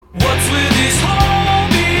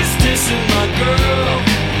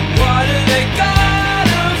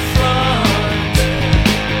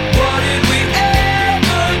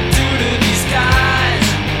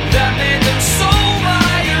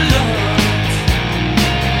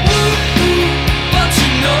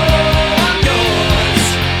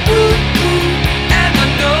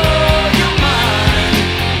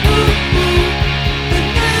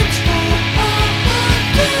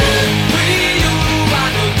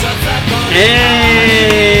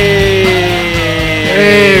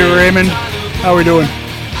Hey, Raymond. How we doing?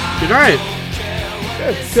 Good, alright.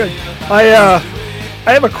 Good. I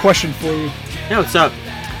have a question for you. Yeah, what's up?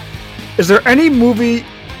 Is there any movie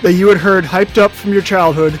that you had heard hyped up from your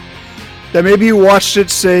childhood that maybe you watched it,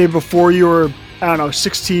 say, before you were,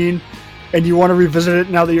 16, and you want to revisit it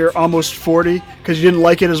now that you're almost 40 because you didn't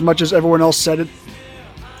like it as much as everyone else said it?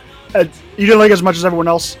 You didn't like it as much as everyone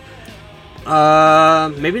else?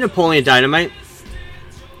 Maybe Napoleon Dynamite.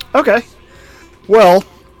 Okay. Well,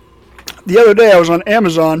 the other day I was on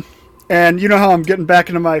Amazon, and you know how I'm getting back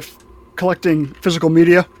into my collecting physical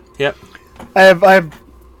media? Yep. I have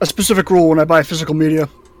a specific rule when I buy physical media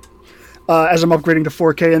as I'm upgrading to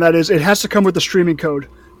 4K, and that is it has to come with the streaming code,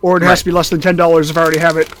 or it has to be less than $10 if I already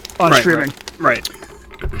have it on streaming. Right.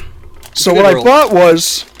 So what I bought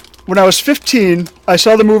was, when I was 15, I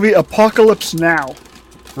saw the movie Apocalypse Now.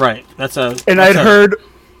 Right. I'd heard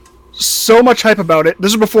so much hype about it.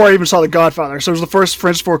 This is before I even saw The Godfather, so it was the first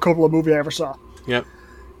Francis Ford Coppola movie I ever saw. Yep.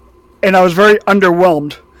 And I was very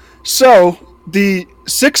underwhelmed. So the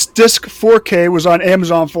 6-disc 4K was on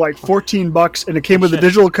Amazon for like $14, and it came with a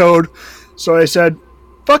digital code. So I said,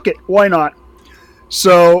 fuck it, why not?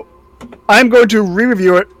 So I'm going to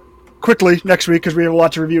re-review it quickly next week, because we have a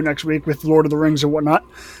lot to review next week with Lord of the Rings and whatnot.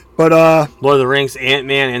 But Lord of the Rings,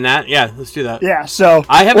 Ant-Man, and that. Yeah, let's do that. Yeah, so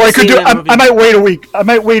I haven't seen that movie. I might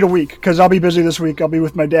wait a week. Because I'll be busy this week. I'll be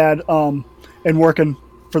with my dad and working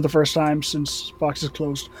for the first time since Fox is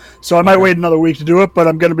closed. So I might wait another week to do it, but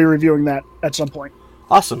I'm going to be reviewing that at some point.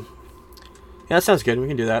 Awesome. Yeah, that sounds good. We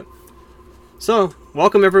can do that. So,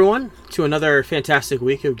 welcome everyone to another fantastic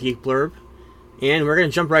week of Geek Blurb. And we're going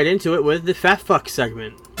to jump right into it with the Fat Fuck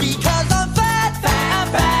segment. Because I'm fat, fat,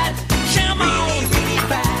 I'm fat. Come on, really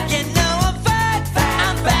fat. You know I'm fat, fat,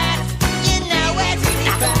 I'm fat. You know it's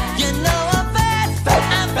really fat. You know I'm fat, fat,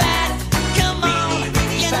 I'm fat. Come on,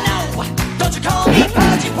 you know. Don't you call me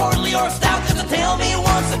fat, you portly or stout. Just tell me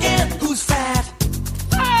once again who's fat.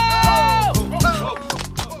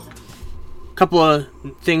 Couple of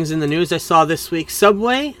things in the news I saw this week.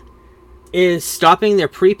 Subway is stopping their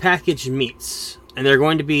prepackaged meats, and they're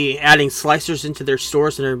going to be adding slicers into their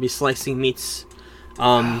stores, and they're going to be slicing meats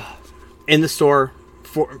in the store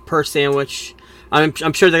per sandwich.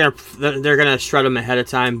 I'm sure they're gonna shred them ahead of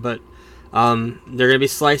time, but they're gonna be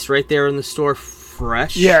sliced right there in the store,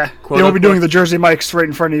 fresh. Yeah, they won't be doing the Jersey Mike's right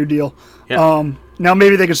in front of you deal. Yep. Now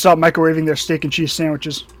maybe they can stop microwaving their steak and cheese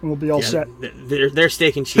sandwiches, and we'll be all set. Their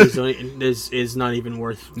steak and cheese is not even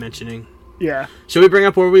worth mentioning. Yeah. Should we bring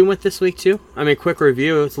up where we went this week, too? I mean, quick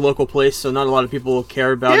review. It's a local place, so not a lot of people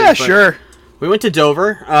care about it. Yeah, sure. We went to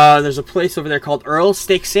Dover. There's a place over there called Earl's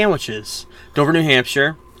Steak Sandwiches. Dover, New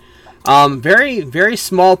Hampshire. Very, very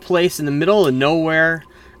small place in the middle of nowhere.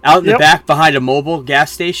 Out in the back behind a mobile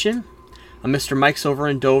gas station. Mr. Mike's over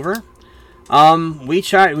in Dover. We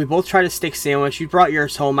both tried a steak sandwich. You brought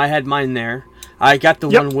yours home. I had mine there. I got the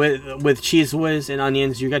one with Cheese Whiz and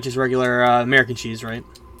onions. You got just regular American cheese, right?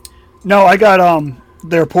 No, I got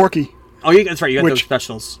their porky. Oh, that's right. You got those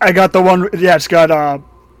specials. I got the one. Yeah, it's got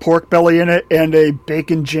pork belly in it and a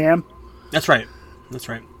bacon jam. That's right.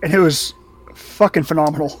 And it was fucking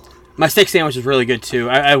phenomenal. My steak sandwich is really good too.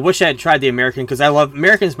 I wish I had tried the American, because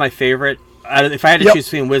American's my favorite. If I had to choose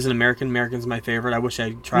between Whiz and American's my favorite. I wish I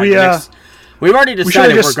had tried the We've already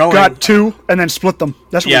decided we're going. We got two and then split them.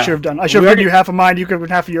 That's what we should have done. I should have given you half of mine. You could have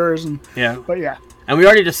half of yours. But yeah. And we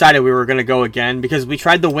already decided we were going to go again, because we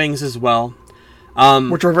tried the wings as well.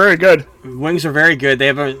 Which were very good. Wings are very good. They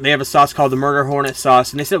have a sauce called the Murder Hornet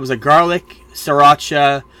sauce, and they said it was a garlic,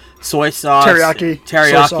 siracha, soy sauce, teriyaki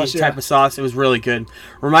type of sauce. It was really good.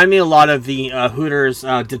 Remind me a lot of the Hooters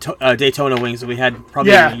Daytona wings that we had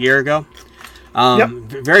probably a year ago.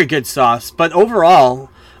 Very good sauce. But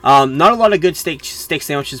overall, not a lot of good steak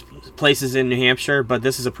sandwiches places in New Hampshire, but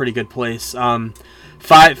this is a pretty good place.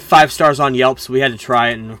 5 stars on Yelp, so we had to try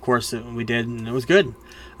it, and of course we did, and it was good.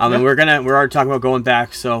 And we're already talking about going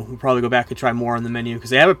back, so we'll probably go back and try more on the menu, because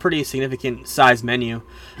they have a pretty significant size menu.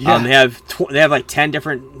 They have like 10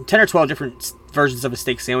 or 12 different versions of a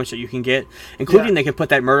steak sandwich that you can get, including they can put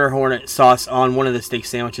that Murder Hornet sauce on one of the steak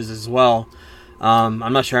sandwiches as well. I'm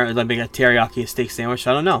not sure if they got teriyaki steak sandwich.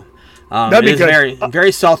 I don't know. That'd be good. Very,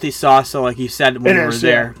 very salty sauce. So, like you said when we were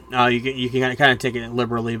there, you can kind of take it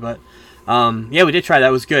liberally. But we did try that.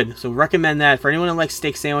 It was good. So recommend that for anyone who likes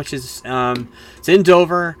steak sandwiches. It's in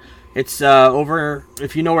Dover. It's over.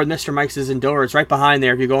 If you know where Mr. Mike's is in Dover, it's right behind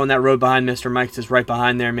there. If you go on that road behind Mr. Mike's, it's right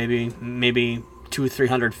behind there. Maybe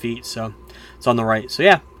 200-300 feet. So it's on the right. So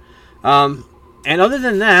yeah. And other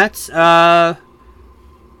than that,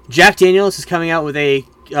 Jack Daniels is coming out with a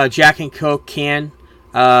Jack and Coke can.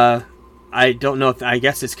 I don't know if I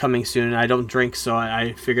guess it's coming soon. I don't drink, so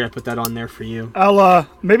I figured I'd put that on there for you.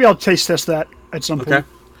 Maybe I'll taste test that at some point.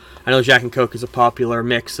 I know Jack and Coke is a popular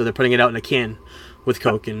mix, so they're putting it out in a can with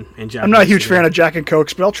Coke and Jack. I'm not a huge fan of Jack and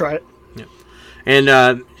Cokes, but I'll try it. Yeah.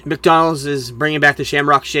 And McDonald's is bringing back the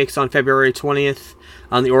Shamrock Shakes on February 20th.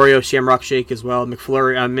 On the Oreo Shamrock Shake as well.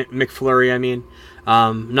 McFlurry, I mean.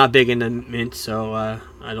 Not big into mint, so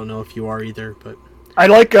I don't know if you are either, but I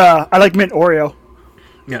like mint Oreo.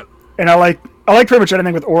 Yeah. And I like pretty much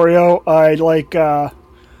anything with Oreo. I like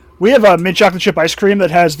we have a mint chocolate chip ice cream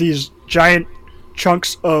that has these giant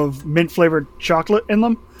chunks of mint flavored chocolate in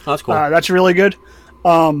them. Oh, that's cool. That's really good.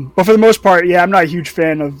 But for the most part, yeah, I'm not a huge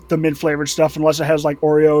fan of the mint flavored stuff unless it has like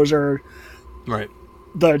Oreos or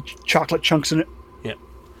the chocolate chunks in it. Yeah.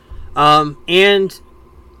 And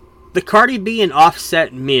the Cardi B and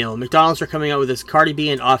Offset meal. McDonald's are coming out with this Cardi B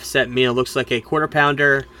and Offset meal. Looks like a quarter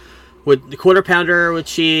pounder with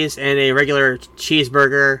cheese and a regular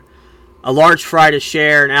cheeseburger, a large fry to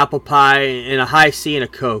share, an apple pie, and a high C and a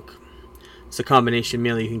Coke. It's a combination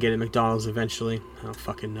meal you can get at McDonald's eventually. I don't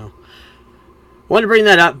fucking know. Wanted to bring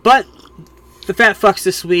that up, but the fat fucks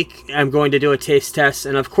this week. I'm going to do a taste test,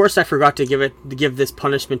 and of course I forgot to give this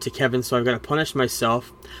punishment to Kevin, so I've got to punish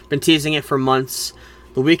myself. Been teasing it for months.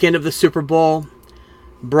 The weekend of the Super Bowl,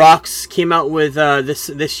 Brock's came out with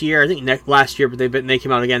this year. I think last year, but they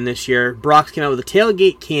came out again this year. Brock's came out with a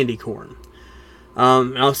tailgate candy corn.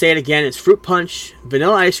 And I'll say it again. It's fruit punch,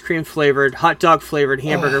 vanilla ice cream flavored, hot dog flavored,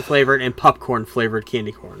 hamburger flavored, and popcorn flavored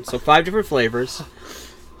candy corn. So 5 different flavors.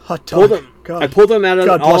 Hot dog. I pulled them out of.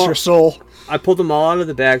 God bless your soul. I pulled them all out of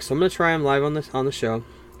the bag, so I'm gonna try them live on the show.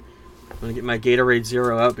 I'm gonna get my Gatorade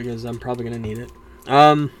Zero out because I'm probably gonna need it.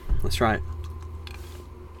 Let's try it.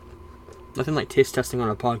 Nothing like taste testing on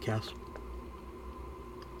a podcast.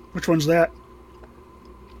 Which one's that?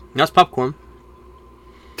 That's popcorn.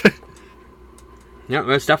 Yeah,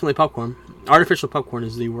 that's definitely popcorn. Artificial popcorn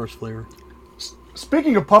is the worst flavor.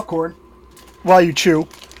 Speaking of popcorn, while you chew,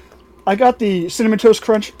 I got the Cinnamon Toast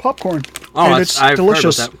Crunch popcorn. Oh, and it's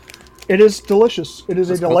delicious. Heard about that. It is delicious. It is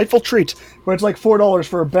a delightful treat, but it's like $4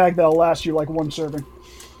 for a bag that'll last you like one serving.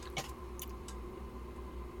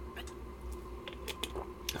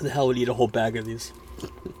 Who the hell would eat a whole bag of these?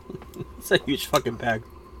 It's a huge fucking bag.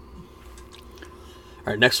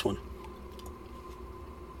 Alright, next one.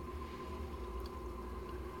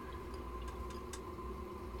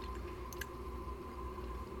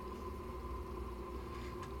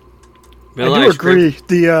 Vanilla I do agree.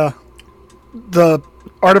 The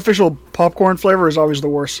artificial popcorn flavor is always the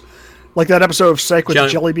worst. Like that episode of Psych with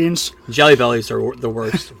jelly beans. Jelly bellies are the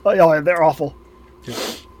worst. Oh, yeah, they're awful.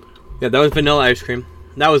 Yeah, that was vanilla ice cream.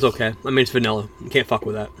 That was okay. I mean, it's vanilla. You can't fuck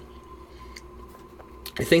with that.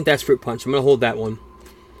 I think that's fruit punch. I'm gonna hold that one.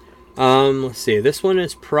 Let's see. This one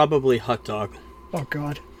is probably hot dog. Oh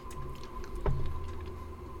God.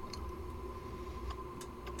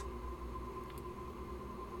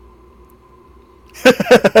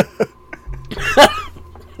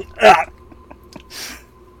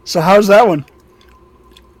 So how's that one?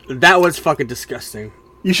 That was fucking disgusting.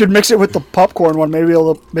 You should mix it with the popcorn one. Maybe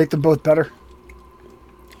it'll make them both better.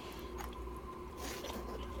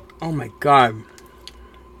 Oh my God.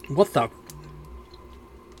 What the?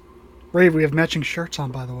 Rave, we have matching shirts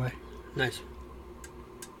on, by the way. Nice.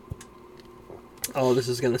 Oh, this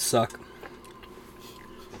is gonna suck.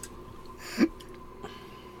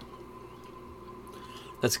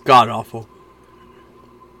 That's god awful.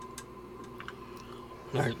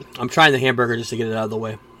 Alright, I'm trying the hamburger just to get it out of the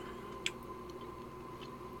way.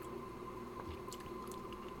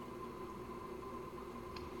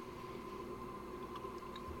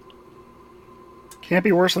 Can't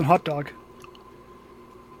be worse than hot dog.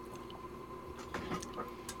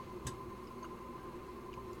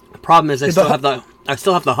 The problem is I still have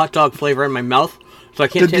the hot dog flavor in my mouth, so I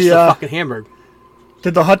can't taste the fucking hamburger.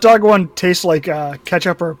 Did the hot dog one taste like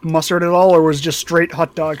ketchup or mustard at all, or was it just straight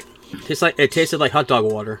hot dog? It tasted like hot dog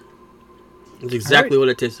water. It's exactly what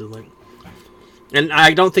it tasted like. And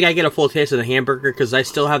I don't think I get a full taste of the hamburger because I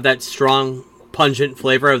still have that strong, pungent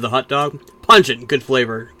flavor of the hot dog. Pungent, good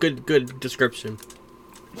flavor. Good description.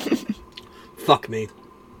 Fuck me.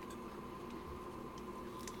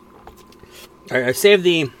 Alright, I saved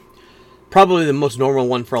probably the most normal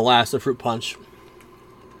one for last, the fruit punch.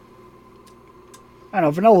 I don't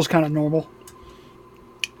know, vanilla's kind of normal.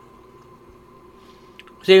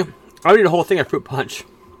 See, I already eat a whole thing of fruit punch.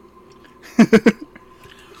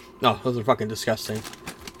 No, those are fucking disgusting.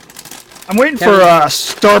 I'm waiting for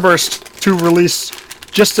Starburst to release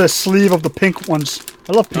just a sleeve of the pink ones.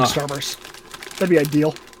 I love pink Starburst. That'd be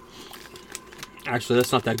ideal. Actually,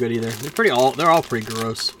 that's not that good either. They're all pretty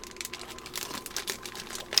gross.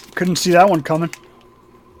 couldn't see that one coming.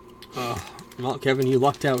 Well, Kevin, you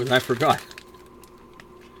lucked out because I forgot.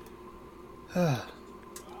 Ugh,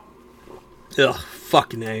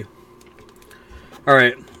 fucking A. All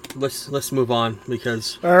right, let's move on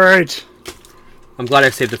because. All right. I'm glad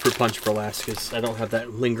I saved the fruit punch for last because I don't have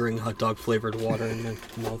that lingering hot dog flavored water in my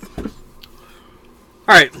mouth.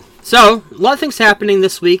 All right, so a lot of things happening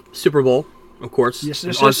this week. Super Bowl, of course,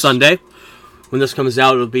 on Sunday. When this comes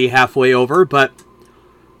out, it'll be halfway over, but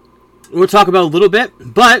we'll talk about a little bit.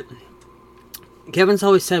 But Kevin's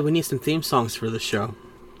always said we need some theme songs for the show.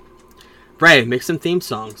 Bray, make some theme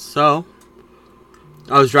songs. So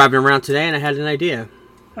I was driving around today and I had an idea.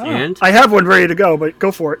 Oh, and I have one ready to go, but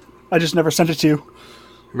go for it. I just never sent it to you.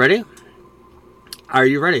 Ready? Are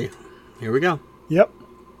you ready? Here we go. Yep.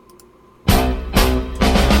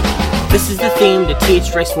 This is the theme to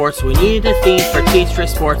Teach Ray Sports. We need a theme for Teach Ray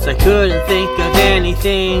Sports. I couldn't think of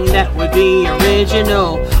anything that would be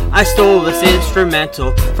original. I stole this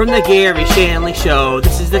instrumental from the Gary Shanley Show.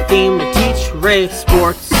 This is the theme to Teach Ray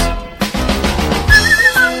Sports.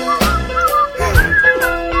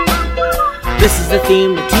 This is the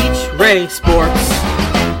theme to Teach Ray Sports.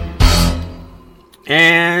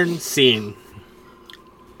 And scene.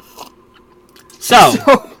 So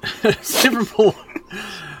Super Bowl.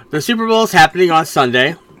 The Super Bowl is happening on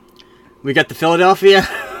Sunday. We got the Philadelphia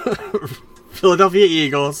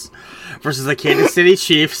Eagles versus the Kansas City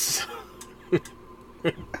Chiefs.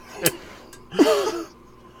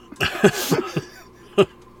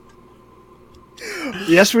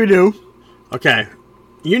 Yes, we do. Okay.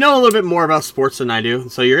 You know a little bit more about sports than I do,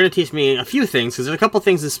 so you're going to teach me a few things, because there's a couple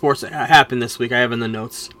things in sports that happened this week I have in the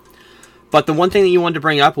notes. But the one thing that you wanted to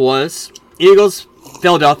bring up was Eagles,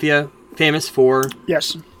 Philadelphia, famous for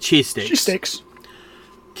cheesesteaks. Cheesesteaks.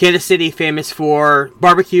 Kansas City, famous for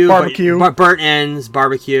barbecue. Burnt ends,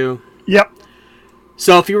 barbecue. Yep.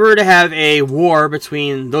 So if you were to have a war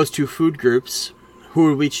between those two food groups, who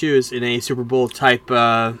would we choose in a Super Bowl type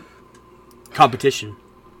competition?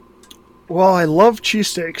 Well, I love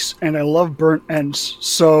cheesesteaks and I love burnt ends.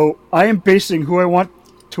 So I am basing who I want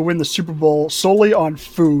to win the Super Bowl solely on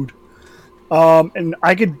food. And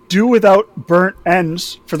I could do without burnt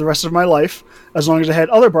ends for the rest of my life, as long as I had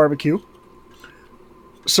other barbecue.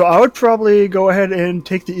 So I would probably go ahead and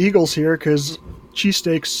take the Eagles here, because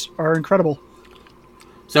cheesesteaks are incredible.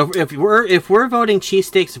 So if we're voting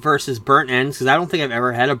cheesesteaks versus burnt ends, because I don't think I've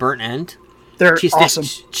ever had a burnt end. They're awesome.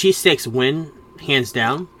 Cheesesteaks win, hands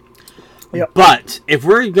down. Yep. But if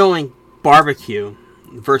we're going barbecue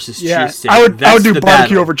versus cheesesteak, I would do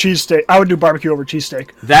barbecue over cheesesteak. I would do barbecue over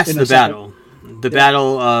cheesesteak. That's the battle. The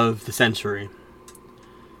battle of the century.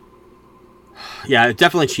 Yeah,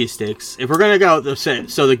 definitely cheesesteaks. If we're gonna go,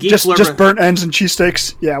 so the Geek Blurb, just burnt ends and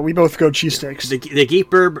cheesesteaks. Yeah, we both go cheesesteaks. The Geek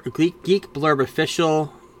Blurb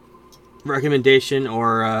official recommendation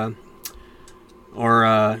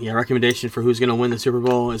recommendation for who's gonna win the Super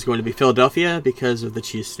Bowl is going to be Philadelphia because of the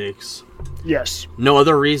cheesesteaks. Yes. No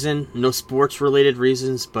other reason, no sports related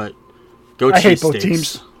reasons, but go cheesesteaks. I hate both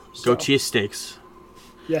teams. Go cheesesteaks.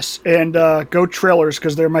 Yes, and go trailers,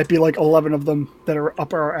 because there might be like 11 of them that are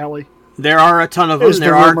up our alley. There are a ton of them.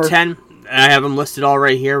 There are 10. I have them listed all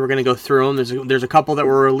right here. We're going to go through them. There's a couple that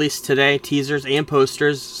were released today, teasers and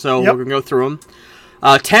posters, so we're going to go through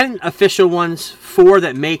them. 10 official ones, 4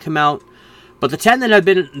 that may come out, but the 10 that have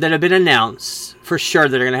been announced, for sure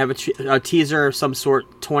they're going to have a teaser of some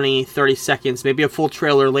sort, 20, 30 seconds, maybe a full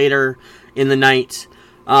trailer later in the night.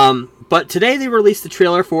 But today they released the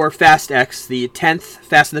trailer for Fast X, the 10th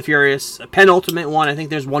Fast and the Furious, penultimate one. I think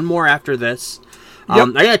there's one more after this. I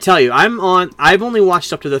gotta tell you, I've only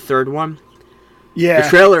watched up to the third one. Yeah.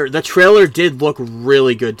 The trailer did look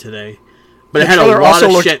really good today. But it had a lot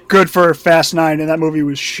of shit. Good for Fast 9, and that movie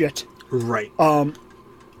was shit. Right.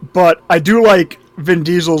 But I do like Vin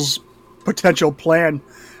Diesel's potential plan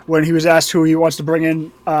when he was asked who he wants to bring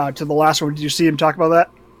in to the last one. Did you see him talk about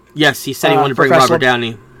that? Yes, he said he wanted to bring Robert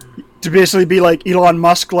Downey. To basically be like Elon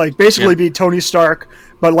Musk, like basically be Tony Stark,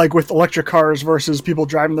 but like with electric cars versus people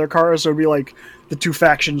driving their cars. So it'd be like the two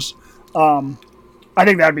factions. I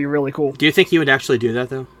think that'd be really cool. Do you think he would actually do that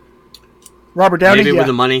though? Robert Downey, maybe with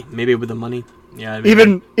the money. Maybe with the money. Yeah.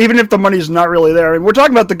 Even if the money's not really there, and we're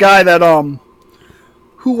talking about the guy that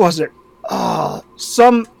who was it?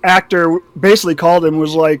 Some actor basically called him,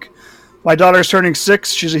 was like, my daughter's turning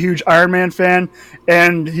 6. She's a huge Iron Man fan.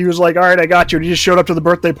 And he was like, all right, I got you. And he just showed up to the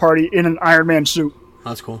birthday party in an Iron Man suit.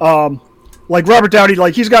 That's cool. Like Robert Downey,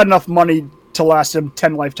 like he's got enough money to last him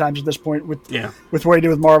 10 lifetimes at this point with what he did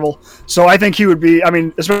with Marvel. So I think he would be, I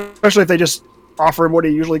mean, especially if they just offer him what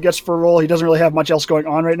he usually gets for a role. He doesn't really have much else going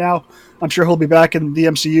on right now. I'm sure he'll be back in the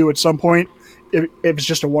MCU at some point. if it's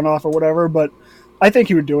just a one-off or whatever, but I think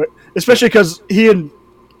he would do it, especially because he and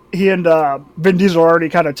Vin Diesel are already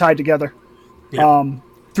kind of tied together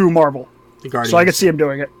through Marvel. So I could see him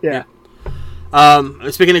doing it. Yeah.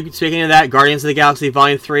 Speaking of that, Guardians of the Galaxy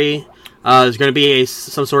Volume 3, there's going to be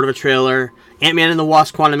some sort of a trailer. Ant-Man and the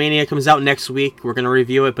Wasp: Quantumania comes out next week. We're going to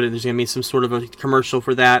review it, but there's going to be some sort of a commercial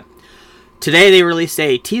for that. Today they released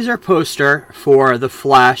a teaser poster for The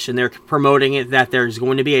Flash, and they're promoting it that there's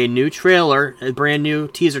going to be a new trailer, a brand new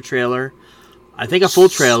teaser trailer. I think a full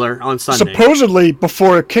trailer on Sunday. Supposedly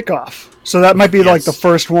before kickoff. So that might be like the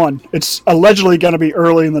first one. It's allegedly going to be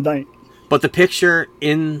early in the night. But the picture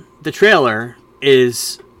in the trailer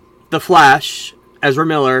is The Flash, Ezra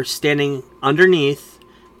Miller, standing underneath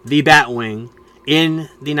the Batwing in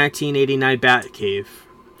the 1989 Batcave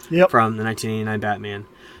from the 1989 Batman.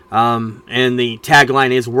 And the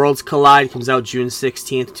tagline is Worlds Collide. Comes out June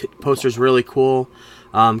 16th. Poster's really cool.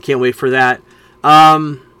 Can't wait for that.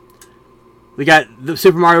 We got the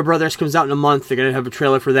Super Mario Brothers comes out in a month. They're going to have a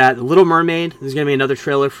trailer for that. The Little Mermaid, there's going to be another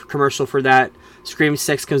trailer commercial for that. Scream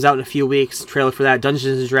 6 comes out in a few weeks. Trailer for that.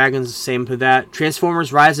 Dungeons & Dragons, same for that.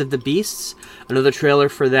 Transformers Rise of the Beasts, another trailer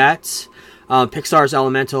for that. Pixar's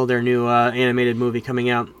Elemental, their new animated movie coming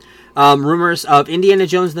out. Rumors of Indiana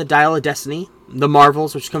Jones and the Dial of Destiny. The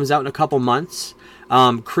Marvels, which comes out in a couple months.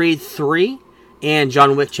 Creed 3. And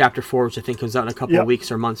John Wick Chapter 4, which I think comes out in a couple of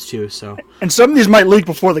weeks or months too. So, and some of these might leak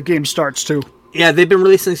before the game starts too. Yeah, they've been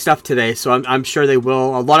releasing stuff today, so I'm sure they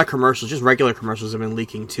will. A lot of commercials, just regular commercials, have been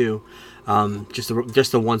leaking too. Just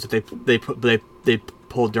the ones that they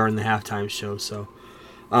pulled during the halftime show. So,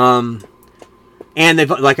 and they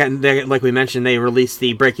like we mentioned, they released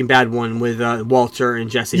the Breaking Bad one with Walter and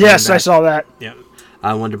Jesse. Yes, I saw that. Yeah,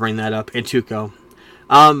 I wanted to bring that up, and Tuco.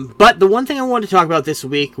 But the one thing I wanted to talk about this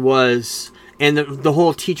week was. And the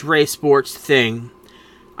whole Teach Ray Sports thing.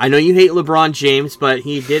 I know you hate LeBron James, but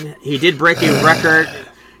he did break a record.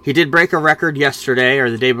 He did break a record yesterday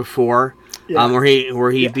or the day before, where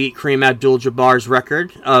he beat Kareem Abdul-Jabbar's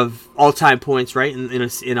record of all-time points, right?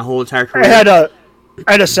 In a whole entire career. I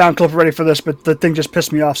had a sound clip ready for this, but the thing just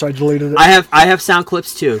pissed me off, so I deleted it. I have sound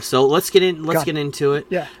clips too. So let's get into it.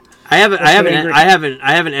 Yeah. I have an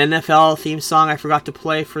NFL theme song I forgot to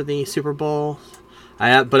play for the Super Bowl.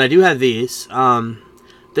 But I do have these.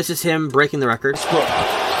 This is him breaking the record.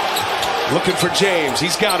 Looking for James.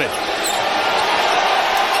 He's got it.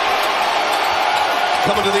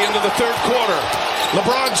 Coming to the end of the third quarter.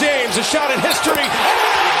 LeBron James, a shot at history.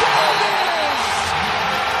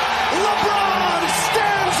 LeBron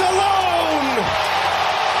stands alone.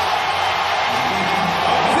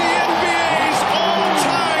 The NBA's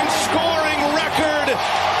all-time scoring record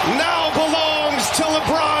now belongs to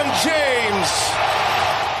LeBron James.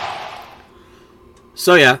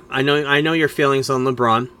 So yeah, I know your feelings on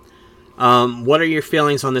LeBron. What are your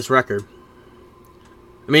feelings on this record?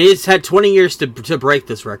 I mean, it's had 20 years to break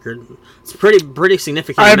this record. It's a pretty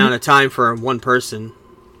significant amount of time for one person.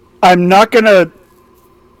 I'm not gonna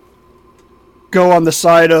go on the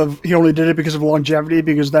side of he only did it because of longevity,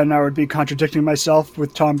 because then I would be contradicting myself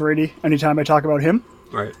with Tom Brady anytime I talk about him.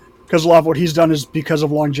 Right. Because a lot of what he's done is because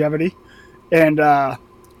of longevity and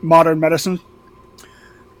modern medicine.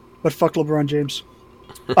 But fuck LeBron James.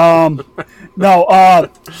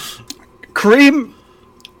 Kareem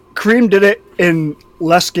did it in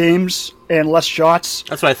less games and less shots.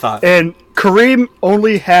 That's what I thought. And Kareem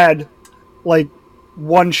only had like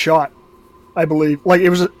one shot, I believe. Like it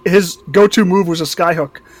was his go-to move was a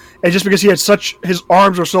skyhook, and just because he had his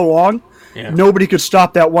arms were so long, nobody could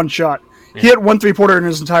stop that one shot. Yeah. He hit 1 3-pointer in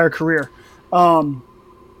his entire career.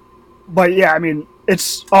 But yeah, I mean,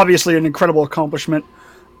 it's obviously an incredible accomplishment.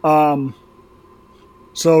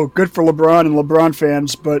 So good for LeBron and LeBron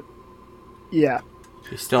fans, but yeah,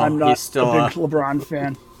 I'm not a big LeBron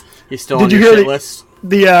fan. He's still on your shit list.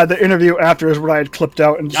 The interview after is what I had clipped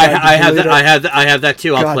out and I have that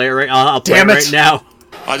too. I'll play it right. I'll play it right now.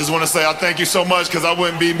 I just want to say I thank you so much, because I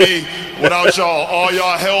wouldn't be me without y'all. All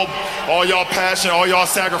y'all help, all y'all passion, all y'all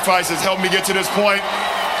sacrifices helped me get to this point.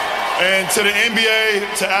 And to the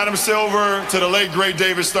NBA, to Adam Silver, to the late, great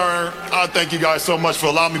David Stern, I thank you guys so much for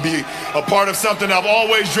allowing me to be a part of something I've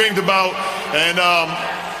always dreamed about. And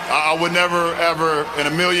I would never, ever in a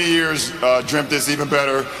million years dreamt this even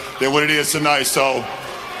better than what it is tonight. So,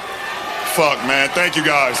 fuck, man. Thank you,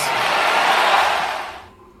 guys.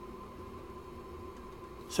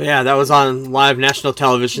 So, yeah, that was on live national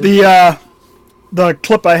television. The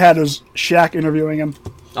clip I had was Shaq interviewing him.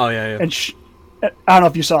 Oh, yeah. And I don't know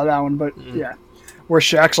if you saw that one, but yeah. Where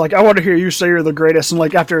Shaq's like, I want to hear you say you're the greatest. And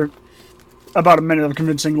like after about a minute of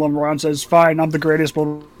convincing LeBron says, fine, I'm the greatest, blah,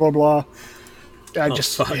 blah, blah.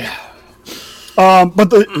 But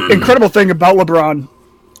the incredible thing about LeBron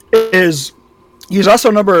is he's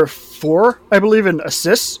also number 4, I believe, in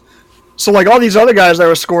assists. So, like, all these other guys that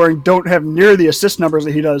are scoring don't have near the assist numbers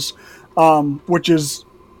that he does, which is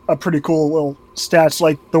a pretty cool little stats,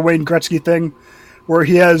 like the Wayne Gretzky thing, where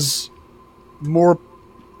he has more...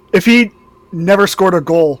 If he never scored a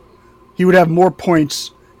goal, he would have more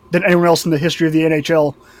points than anyone else in the history of the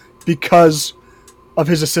NHL because of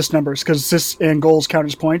his assist numbers, because assists and goals count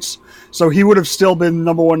as points. So he would have still been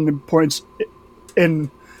number 1 in points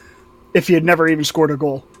if he had never even scored a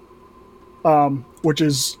goal.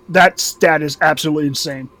 That stat is absolutely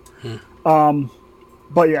insane.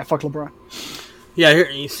 But yeah, fuck LeBron. Yeah,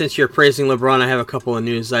 here, since you're praising LeBron, I have a couple of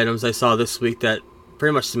news items I saw this week that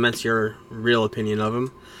pretty much cements your real opinion of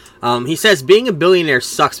him. He says being a billionaire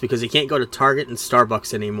sucks because he can't go to Target and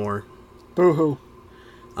Starbucks anymore. Boo-hoo.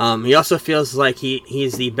 He also feels like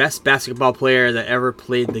he's the best basketball player that ever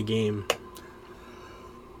played the game.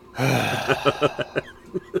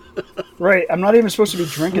 Right, I'm not even supposed to be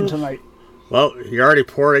drinking tonight. Well, you're already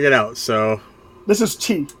pouring it out, so... This is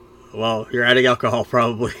tea. Well, you're adding alcohol,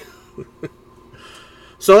 probably.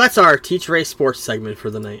 So that's our Teach Ray Sports segment for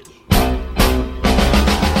the night.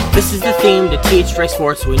 This is the theme to Teach Ray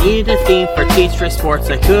Sports. We need a theme for Teach Ray Sports.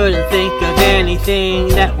 I couldn't think of anything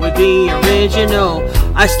that would be original.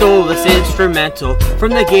 I stole this instrumental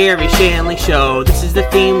from the Gary Shanley Show. This is the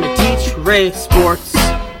theme to Teach Ray Sports.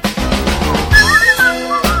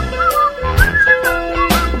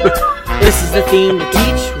 This is the theme to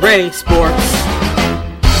Teach Ray Sports.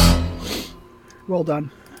 Well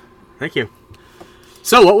done. Thank you.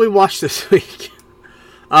 So, what we watched this week.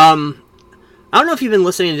 I don't know if you've been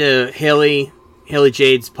listening to Haley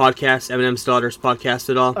Jade's podcast, Eminem's Daughter's podcast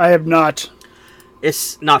at all. I have not.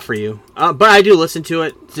 It's not for you. But I do listen to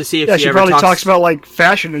it to see if she ever probably talks about like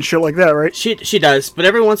fashion and shit like that, right? She does, but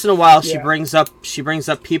every once in a while she brings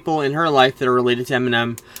up people in her life that are related to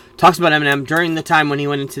Eminem. Talks about Eminem during the time when he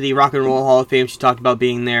went into the Rock and Roll Hall of Fame. She talked about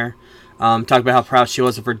being there. Talked about how proud she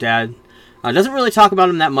was of her dad. Doesn't really talk about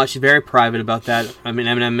him that much. She's very private about that. I mean,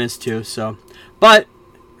 Eminem is too. So, but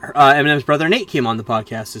Eminem's brother Nate came on the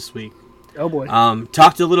podcast this week. Oh boy.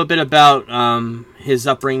 Talked a little bit about his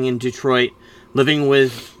upbringing in Detroit, living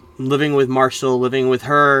with Marshall, living with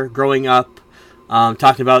her, growing up.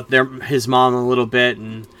 Talked about his mom a little bit,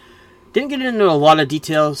 and didn't get into a lot of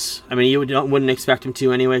details. I mean, you wouldn't expect him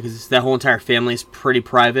to anyway, because that whole entire family is pretty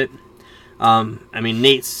private. I mean,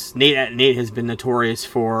 Nate has been notorious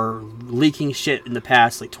for leaking shit in the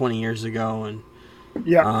past, like 20 years ago, and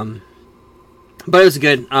yeah. But it was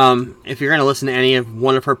good. If you're gonna listen to any of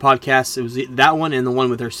one of her podcasts, it was that one, and the one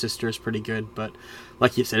with her sister is pretty good. But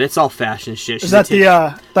like you said, it's all fashion shit. Is that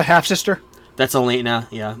the half sister? That's Elena.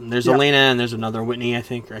 Yeah, there's Elena, and there's another Whitney, I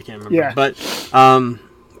think, or I can't remember. Yeah. But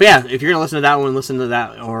yeah, if you're gonna listen to that one, listen to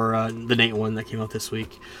that or the Nate one that came out this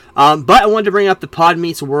week. But I wanted to bring up the Pod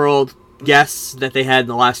Meets World guests that they had in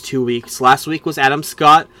the last 2 weeks. Last week was Adam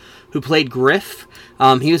Scott, who played Griff.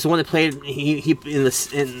 He was the one that played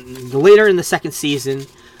later in the second season,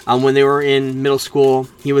 when they were in middle school.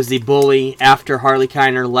 He was the bully after Harley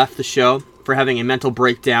Kiner left the show for having a mental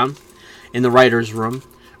breakdown in the writers' room,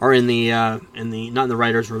 or in the not in the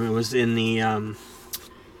writers' room. It was in the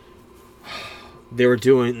they were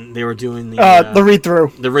doing the read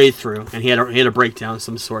through. The read through, and he had a breakdown of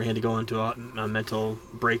some sort. He had to go into a mental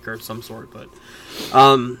break of some sort, but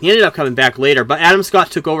he ended up coming back later. But Adam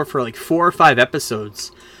Scott took over for like 4 or 5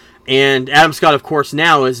 episodes, and Adam Scott, of course,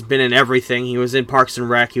 now has been in everything. He was in Parks and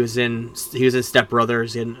Rec. He was in Step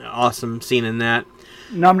Brothers. He had an awesome scene in that.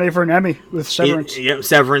 Nominated for an Emmy with Severance.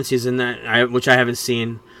 Severance. He's in that, which I haven't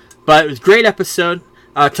seen, but it was a great episode.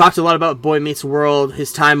 Talked a lot about Boy Meets World,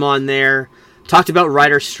 his time on there. Talked about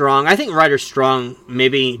Ryder Strong. I think Ryder Strong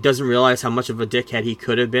maybe doesn't realize how much of a dickhead he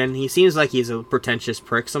could have been. He seems like he's a pretentious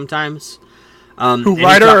prick sometimes. Who,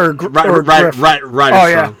 Ryder or Griff? Ryder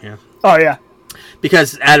Strong, yeah. Oh, yeah.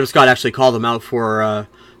 Because Adam Scott actually called him out for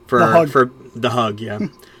the hug, yeah.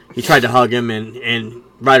 He tried to hug him, and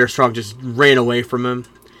Ryder Strong just ran away from him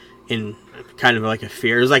in kind of like a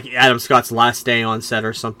fear. It was like Adam Scott's last day on set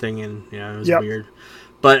or something, and yeah, it was weird.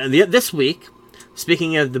 But this week,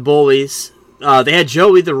 speaking of the bullies, they had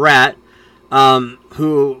Joey the Rat,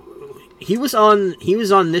 who he was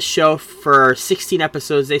on this show for 16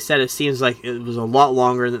 episodes. They said it seems like it was a lot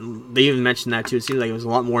longer than they even mentioned that too. It seems like it was a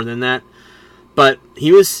lot more than that. But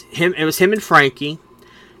it was him and Frankie,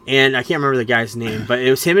 and I can't remember the guy's name, but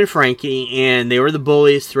it was him and Frankie, and they were the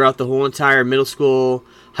bullies throughout the whole entire middle school,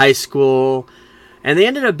 high school, and they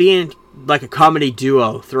ended up being like a comedy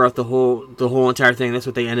duo throughout the whole entire thing. That's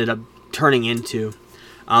what they ended up turning into.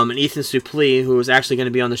 And Ethan Suplee, who is actually going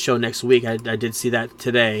to be on the show next week. I did see that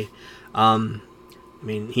today. I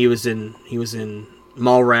mean, he was in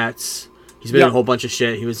Mallrats. He's been in a whole bunch of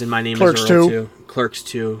shit. He was in My Name Clerks is Earl 2. too. Clerks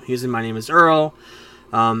 2. He's in My Name is Earl.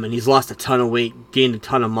 And he's lost a ton of weight, gained a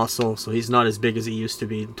ton of muscle, so he's not as big as he used to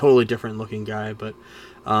be. Totally different looking guy, but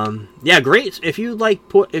great. If you like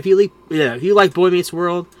Boy Meets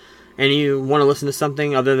World and you want to listen to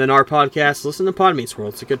something other than our podcast, listen to Pod Meets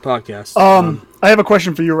World. It's a good podcast. I have a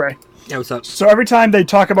question for you, Ray. Yeah, what's up? So every time they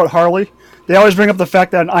talk about Harley, they always bring up the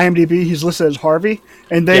fact that on IMDb he's listed as Harvey,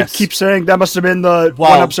 and they keep saying that must have been the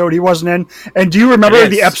one episode he wasn't in. And do you remember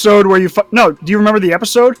the episode where do you remember the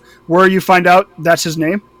episode where you find out that's his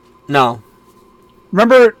name? No.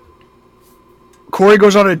 Remember Corey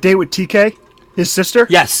goes on a date with TK, his sister?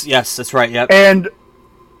 Yes, that's right, yep. And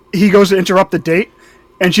he goes to interrupt the date,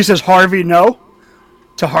 and she says, Harvey, no,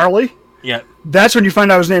 to Harley. Yep. That's when you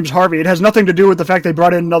find out his name's Harvey. It has nothing to do with the fact they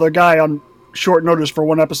brought in another guy on short notice for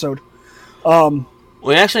one episode.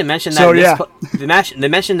 We actually mentioned that. They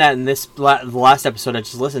mentioned that in the last episode I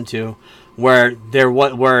just listened to, where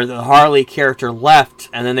the Harley character left,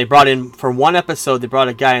 and then they brought in for one episode. They brought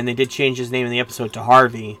a guy, and they did change his name in the episode to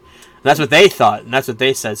Harvey. That's what they thought, and that's what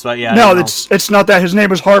they said. So yeah. No, it's not that his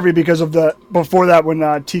name was Harvey because of before that when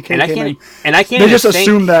TK came in. And I can't. They just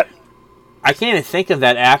assumed that. I can't even think of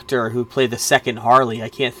that actor who played the second Harley. I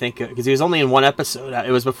can't think of because he was only in one episode. It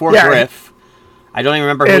was before Griff. I don't even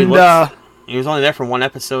remember who he looked. He was only there for one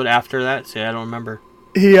episode after that, so I don't remember.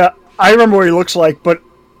 I remember what he looks like, but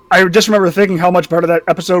I just remember thinking how much better that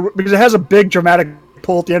episode, because it has a big dramatic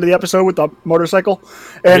pull at the end of the episode with the motorcycle,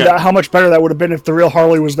 and how much better that would have been if the real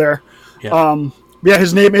Harley was there. Yeah.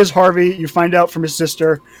 His name is Harvey. You find out from his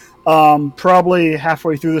sister probably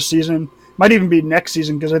halfway through the season. Might even be next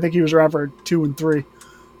season, because I think he was around for 2 and 3.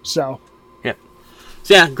 So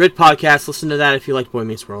good podcast. Listen to that if you like Boy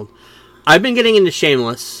Meets World. I've been getting into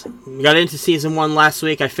Shameless. Got into season 1 last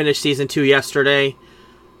week. I finished season 2 yesterday.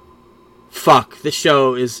 Fuck, this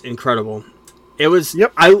show is incredible. It was.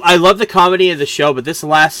 Yep. I love the comedy of the show, but this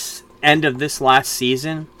end of this last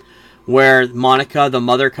season, where Monica, the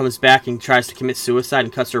mother, comes back and tries to commit suicide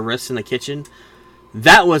and cuts her wrists in the kitchen,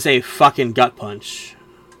 that was a fucking gut punch.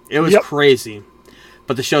 It was crazy.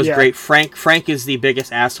 But the show's great. Frank is the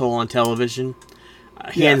biggest asshole on television,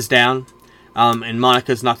 hands down. And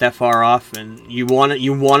Monica's not that far off. And you want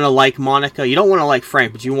to like Monica. You don't want to like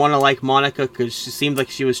Frank, but you want to like Monica because she seemed like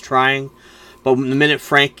she was trying. But the minute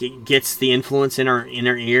Frank gets the influence in her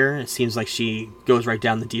ear, it seems like she goes right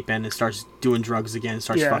down the deep end and starts doing drugs again and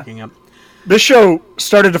starts fucking up. This show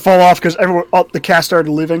started to fall off because the cast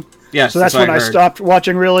started leaving. Yeah, so that's when I stopped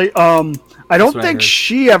watching. Really, I don't think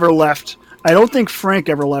she ever left. I don't think Frank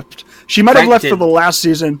ever left. She might have left for the last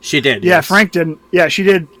season. She did. Yeah, yes. Frank didn't. Yeah, she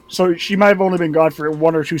did. So she might have only been gone for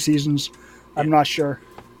 1 or 2 seasons. I'm not sure.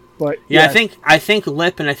 But I think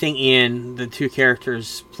Lip and I think Ian, the two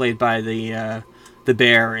characters played by the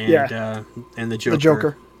bear and the Joker. The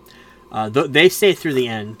Joker. They stay through the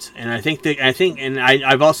end, and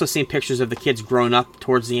I've also seen pictures of the kids grown up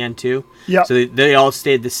towards the end too. Yeah. So they all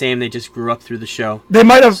stayed the same. They just grew up through the show. They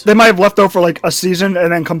might have left over for like a season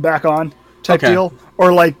and then come back on type deal,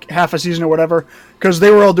 or like half a season or whatever, because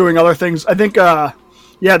they were all doing other things. I think, the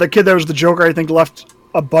kid that was the Joker, I think left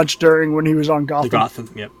a bunch during when he was on Gotham.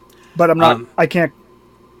 Yep. But I'm not. I can't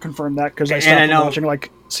confirm that because I stopped watching like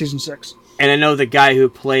season 6. And I know the guy who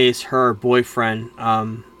plays her boyfriend.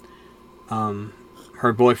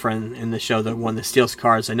 Her boyfriend in the show, the one that steals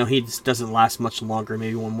cars. I know he doesn't last much longer,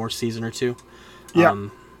 maybe one more season or 2. Yeah.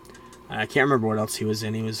 I can't remember what else he was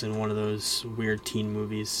in. He was in one of those weird teen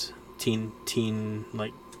movies, teen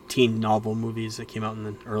novel movies that came out in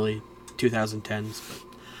the early 2010s.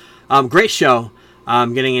 But, great show.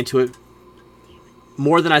 I'm getting into it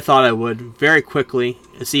more than I thought I would. Very quickly,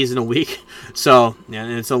 a season a week. So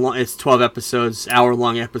it's 12 episodes,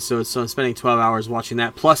 hour-long episodes. So I'm spending 12 hours watching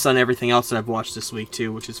that, plus on everything else that I've watched this week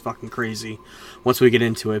too, which is fucking crazy. Once we get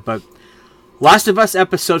into it, but Last of Us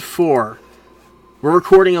episode 4. We're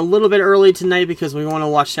recording a little bit early tonight because we want to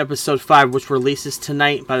watch episode 5, which releases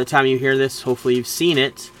tonight. By the time you hear this, hopefully you've seen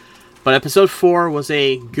it. But episode 4 was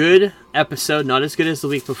a good episode, not as good as the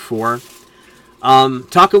week before.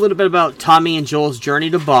 Talk a little bit about Tommy and Joel's journey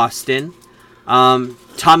to Boston.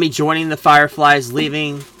 Tommy joining the Fireflies,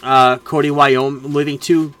 leaving Cody, Wyoming, leaving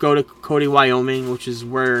to go to Cody, Wyoming, which is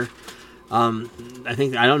where I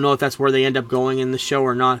don't know if that's where they end up going in the show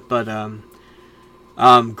or not, but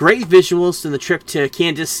great visuals in the trip to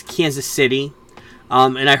Kansas City.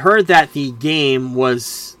 And I heard that the game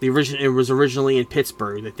was it was originally in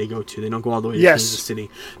Pittsburgh that they go to. They don't go all the way to Kansas City.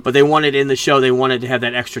 But they wanted in the show, they wanted to have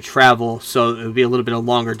that extra travel, so it would be a little bit of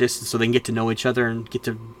longer distance, so they can get to know each other and get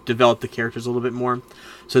to develop the characters a little bit more.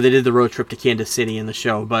 So they did the road trip to Kansas City in the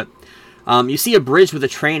show. But you see a bridge with a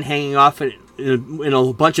train hanging off it in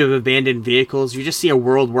a bunch of abandoned vehicles. You just see a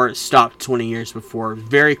world where it stopped 20 years before.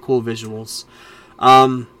 Very cool visuals.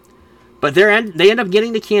 But they end up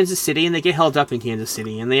getting to Kansas City, and they get held up in Kansas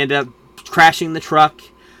City, and they end up crashing the truck.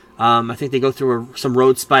 I think they go through some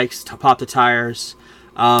road spikes to pop the tires.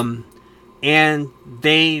 And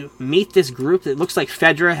they meet this group that looks like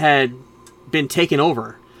Fedra had been taken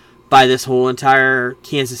over by this whole entire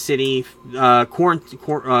Kansas City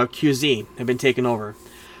QZ had been taken over.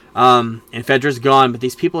 And Fedra's gone, but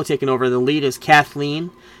these people are taken over. The lead is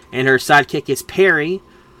Kathleen, and her sidekick is Perry,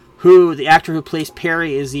 who, the actor who plays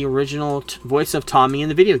Perry, is the original voice of Tommy in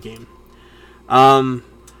the video game.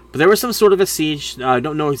 But there was some sort of a siege. I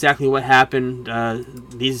don't know exactly what happened.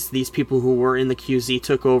 These people who were in the QZ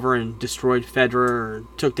took over and destroyed Fedra, or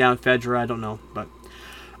took down Fedra, I don't know. But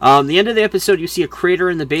the end of the episode, you see a crater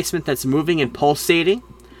in the basement that's moving and pulsating.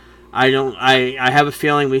 I have a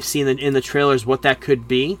feeling we've seen in the trailers what that could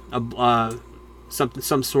be.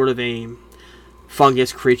 Some sort of a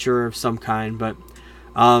fungus creature of some kind, but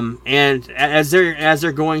and as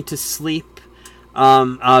they're going to sleep,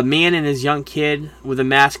 a man and his young kid with a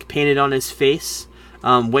mask painted on his face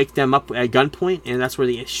wake them up at gunpoint, and that's where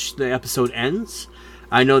the episode ends.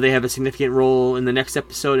 I know they have a significant role in the next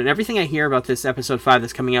episode, and everything I hear about this episode 5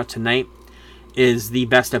 that's coming out tonight is the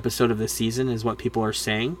best episode of this season, is what people are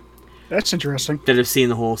saying. That's interesting. That have seen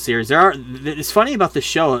the whole series. It's funny about the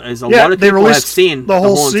show is a lot of people have seen the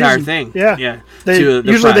whole entire thing. Yeah.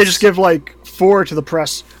 Usually they just give like 4 to the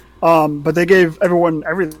press, but they gave everyone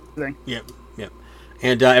everything. Yep.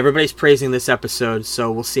 And everybody's praising this episode,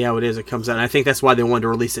 so we'll see how it is. It comes out, and I think that's why they wanted to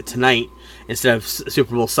release it tonight instead of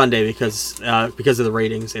Super Bowl Sunday, because of the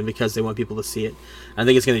ratings and because they want people to see it. I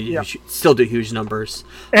think it's going to still do huge numbers.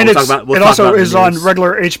 And it also is on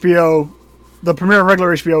regular HBO. The premiere of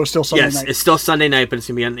regular HBO is still Sunday night. Yes, it's still Sunday night, but it's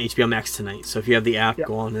going to be on HBO Max tonight. So if you have the app,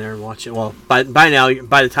 go on there and watch it. Well, by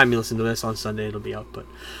the time you listen to this on Sunday, it'll be out. But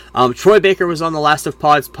Troy Baker was on the Last of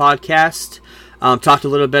Pods podcast. Talked a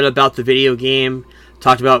little bit about the video game.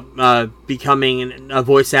 Talked about becoming a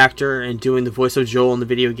voice actor and doing the voice of Joel in the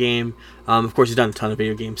video game. Of course, he's done a ton of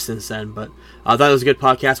video games since then, but I thought it was a good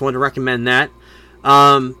podcast. I wanted to recommend that.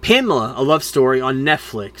 Pamela, A Love Story on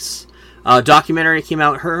Netflix. Documentary came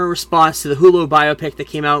out. Her response to the Hulu biopic that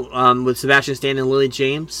came out with Sebastian Stan and Lily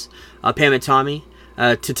James, Pam and Tommy,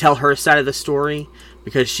 to tell her side of the story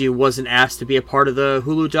because she wasn't asked to be a part of the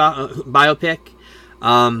Hulu biopic.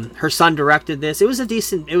 Her son directed this. It was a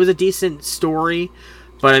decent story,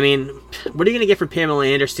 but I mean, what are you going to get from Pamela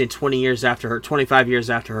Anderson 25 years after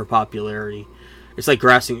her popularity? It's like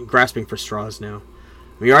grasping for straws now.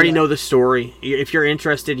 We already know the story. If you're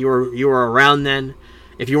interested, you were around then.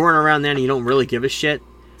 If you weren't around then, you don't really give a shit.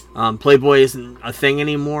 Playboy isn't a thing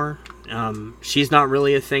anymore. She's not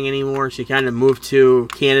really a thing anymore. She kind of moved back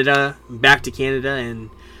to Canada, and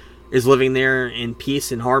is living there in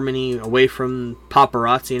peace and harmony, away from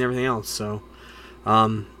paparazzi and everything else. So,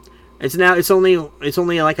 it's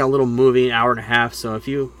only like a little movie, an hour and a half. So if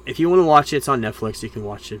you want to watch it, it's on Netflix. You can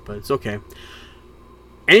watch it, but it's okay.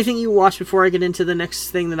 Anything you watched before I get into the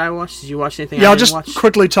next thing that I watched? Did you watch anything? Yeah, I'll just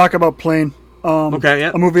quickly talk about Plane. Okay,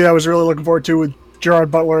 yeah. A movie I was really looking forward to with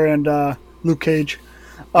Gerard Butler and Luke Cage.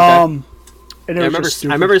 Okay. And I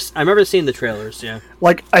remember seeing the trailers. Yeah,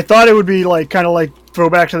 like I thought it would be like kind of like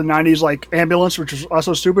throwback to the '90s, like Ambulance, which was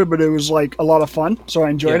also stupid, but it was like a lot of fun, so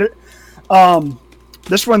I enjoyed it.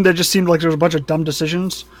 This one, there just seemed like there was a bunch of dumb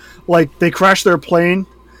decisions. Like they crashed their plane,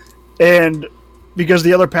 and because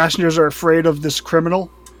the other passengers are afraid of this criminal,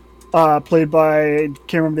 played by, I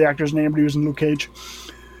can't remember the actor's name, but he was in Luke Cage.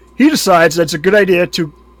 He decides that it's a good idea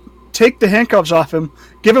to take the handcuffs off him,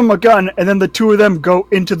 give him a gun, and then the two of them go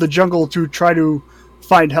into the jungle to try to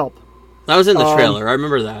find help. That was in the trailer. I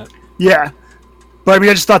remember that. Yeah. But I mean,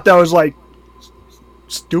 I just thought that was like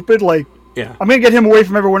stupid. Like, yeah, I'm going to get him away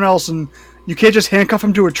from everyone else, and you can't just handcuff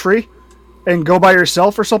him to a tree and go by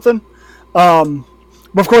yourself or something. But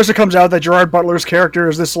of course it comes out that Gerard Butler's character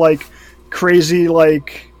is this like crazy,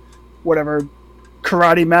 like, whatever,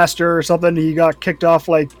 karate master or something. He got kicked off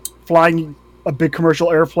like flying a big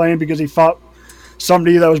commercial airplane because he fought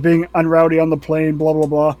somebody that was being unrowdy on the plane, blah, blah,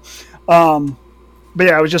 blah. But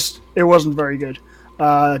yeah, it wasn't very good.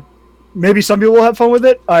 Maybe some people will have fun with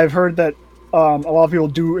it. I've heard that a lot of people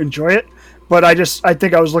do enjoy it, but I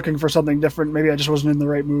think I was looking for something different. Maybe I just wasn't in the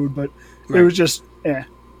right mood, but It was just, Yeah,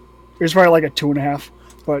 It was probably like a 2.5,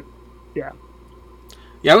 but yeah.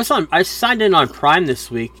 Yeah, I signed in on Prime this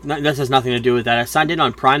week. This has nothing to do with that. I signed in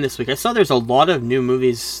on Prime this week. I saw there's a lot of new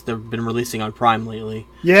movies that have been releasing on Prime lately.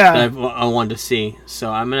 Yeah, that I wanted to see.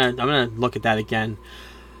 So I'm gonna look at that again.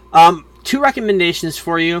 2 recommendations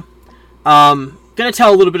for you. Gonna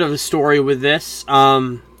tell a little bit of a story with this.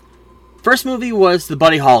 First movie was the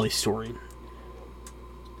Buddy Holly story.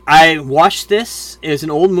 I watched this. It was an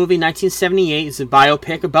old movie, 1978. It's a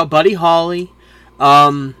biopic about Buddy Holly.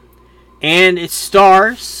 And it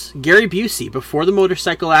stars Gary Busey before the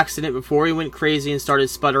motorcycle accident, before he went crazy and started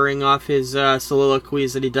sputtering off his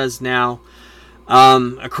soliloquies that he does now.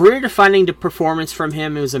 A career-defining performance from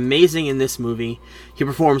him. It was amazing in this movie. He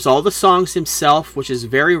performs all the songs himself, which is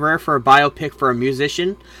very rare for a biopic for a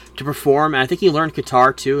musician to perform. And I think he learned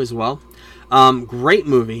guitar too as well. Great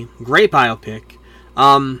movie. Great biopic.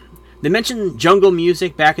 They mentioned jungle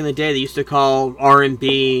music back in the day. They used to call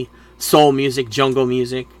R&B, soul music, jungle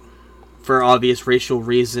music, for obvious racial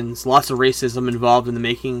reasons. Lots of racism involved in the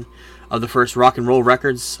making of the first rock and roll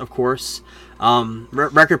records, of course.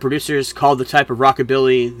 Record producers called the type of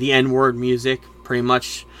rockabilly the N-word music, pretty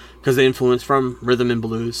much because of the influence from rhythm and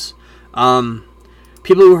blues.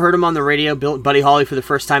 People who heard him on the radio, Buddy Holly, for the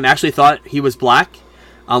first time, actually thought he was black.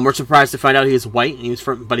 We're surprised to find out he was white, and he was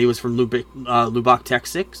from Lubbock,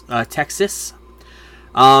 Texas.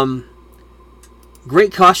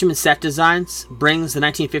 Great costume and set designs, brings the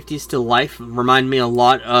 1950s to life. Remind me a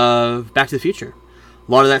lot of Back to the Future.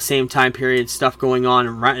 A lot of that same time period stuff going on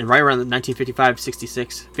right around the 1955,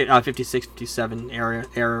 56, 57 era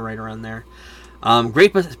right around there.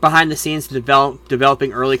 Great behind the scenes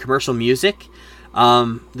developing early commercial music.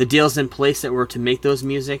 The deals in place that were to make those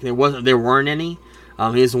music, there weren't any.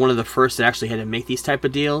 He was one of the first that actually had to make these type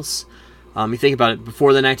of deals. You think about it,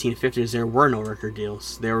 before the 1950s, there were no record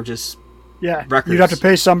deals. They were just records. You'd have to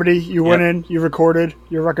pay somebody. You went in, you recorded,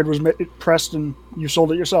 your record was pressed, and you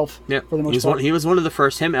sold it yourself. Yeah, for the most part. He was one of the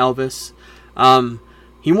first. Him, Elvis.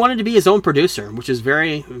 He wanted to be his own producer, which is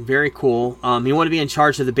very, very cool. He wanted to be in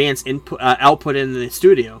charge of the band's output in the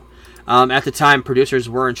studio. At the time, producers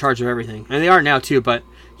were in charge of everything, and they are now too. But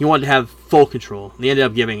he wanted to have full control. And they ended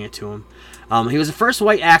up giving it to him. He was the first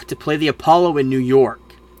white act to play the Apollo in New York,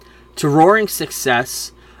 to roaring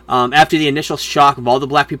success. After the initial shock of all the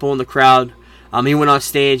black people in the crowd, he went on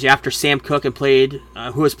stage after Sam Cooke and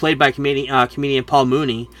who was played by comedian Paul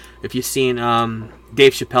Mooney. If you've seen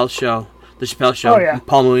Dave Chappelle's show, The Chappelle Show, oh, yeah.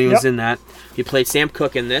 Paul Mooney was in that. He played Sam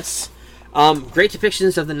Cooke in this. Great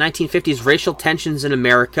depictions of the 1950s racial tensions in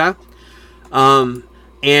America,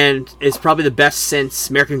 and is probably the best since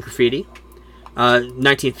American Graffiti,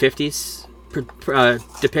 1950s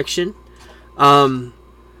depiction. The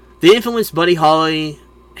influence Buddy Holly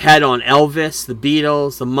had on Elvis, the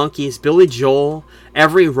Beatles, the Monkees, Billy Joel,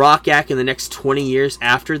 every rock act in the next 20 years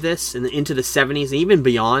after this, and into the 70s and even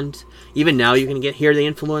beyond. Even now you can hear the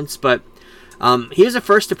influence, but he was the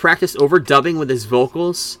first to practice overdubbing with his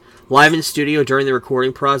vocals live in studio during the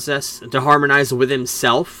recording process to harmonize with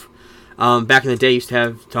himself. Back in the day, he used to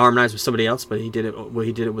have to harmonize with somebody else, but he did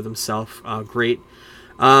it with himself. Great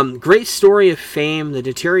story of fame, the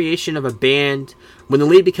deterioration of a band when the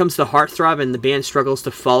lead becomes the heartthrob and the band struggles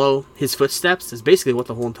to follow his footsteps is basically what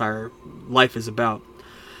the whole entire life is about.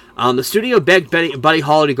 The studio begged Buddy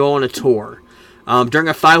Holly to go on a tour. During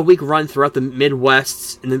a 5-week run throughout the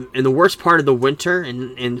Midwest in the worst part of the winter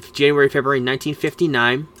in January, February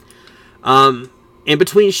 1959. In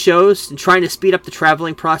between shows and trying to speed up the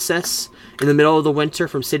traveling process in the middle of the winter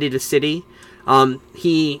from city to city,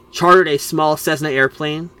 he chartered a small Cessna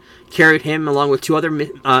airplane, carried him along with 2 other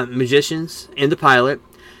musicians and the pilot,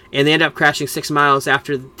 and they ended up crashing 6 miles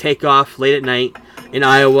after takeoff late at night in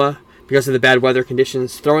Iowa because of the bad weather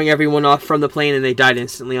conditions, throwing everyone off from the plane, and they died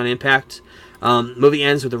instantly on impact. Movie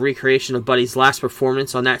ends with a recreation of Buddy's last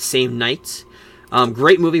performance on that same night.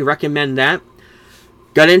 Great movie, recommend that.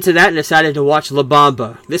 Got into that and decided to watch La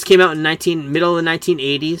Bamba. This came out in middle of the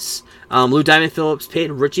 1980s. Lou Diamond Phillips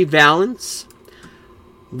played Richie Valens.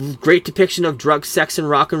 Great depiction of drugs, sex, and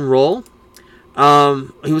rock and roll.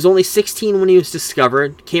 He was only 16 when he was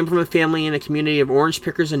discovered. Came from a family in a community of orange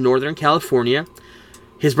pickers in Northern California.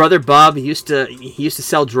 His brother Bob used to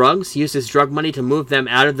sell drugs. He used his drug money to move them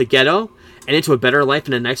out of the ghetto and into a better life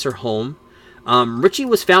and a nicer home. Richie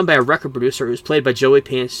was found by a record producer who was played by Joey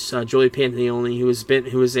Pantoliano, who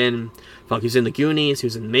was in The Goonies, he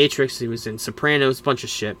was in The Matrix, he was in Sopranos, a bunch of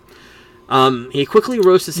shit. He quickly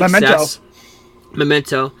rose to success.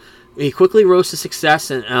 Memento. He quickly rose to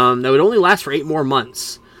success, and that would only last for 8 more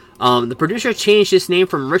months. The producer changed his name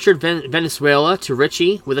from Richard Venezuela to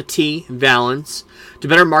Richie with a T, Valens, to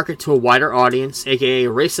better market to a wider audience, aka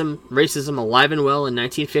Racism Alive and Well in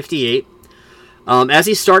 1958. As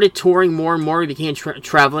he started touring more and more, he began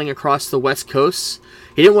traveling across the West Coast.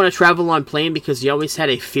 He didn't want to travel on plane because he always had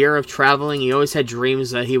a fear of traveling. He always had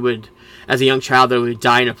dreams that he would, as a young child, that he would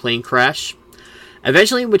die in a plane crash.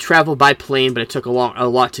 Eventually, he would travel by plane, but it took a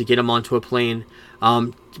lot to get him onto a plane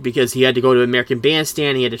because he had to go to American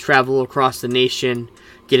Bandstand. He had to travel across the nation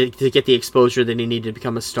to get the exposure that he needed to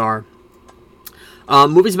become a star.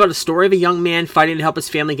 Movies about a story of a young man fighting to help his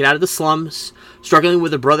family get out of the slums, struggling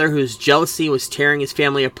with a brother whose jealousy was tearing his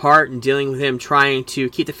family apart, and dealing with him trying to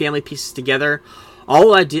keep the family pieces together, all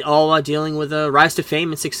while dealing with a rise to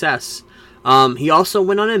fame and success. He also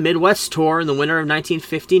went on a Midwest tour in the winter of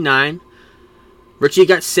 1959. Richie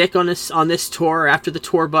got sick on this tour after the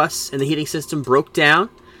tour bus and the heating system broke down.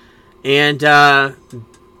 And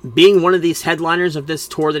being one of these headliners of this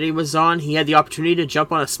tour that he was on, he had the opportunity to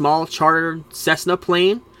jump on a small chartered Cessna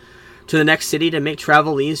plane to the next city to make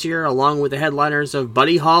travel easier, along with the headliners of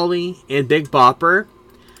Buddy Holly and Big Bopper.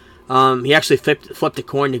 He actually flipped a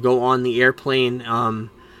coin to go on the airplane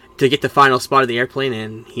to get the final spot of the airplane,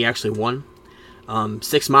 and he actually won.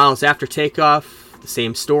 6 miles after takeoff, the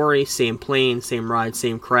same story, same plane, same ride,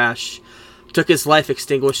 same crash. Took his life,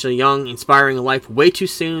 extinguished a young, inspiring life way too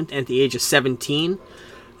soon at the age of 17.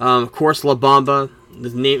 Of course, La Bamba, the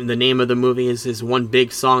name of the movie, is his one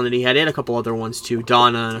big song that he had, and a couple other ones too,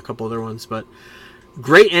 Donna and a couple other ones. But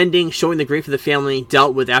great ending, showing the grief of the family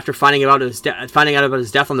dealt with after finding out about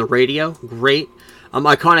his death on the radio. Great,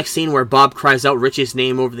 iconic scene where Bob cries out Richie's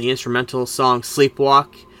name over the instrumental song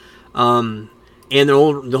 "Sleepwalk." And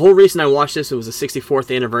the whole reason I watched this, it was the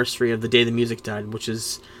 64th anniversary of the day the music died, which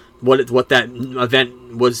is what that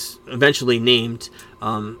event was eventually named.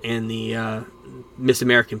 And the Miss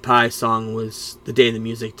American Pie song was "The Day the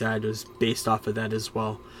Music Died" was based off of that as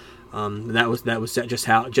well. And that was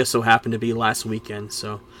just so happened to be last weekend.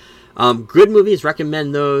 So, good movies.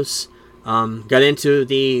 Recommend those. Got into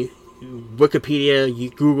the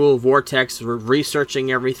Wikipedia, Google, Vortex,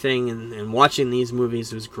 researching everything and watching these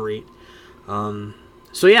movies. It was great.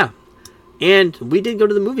 So yeah, and we did go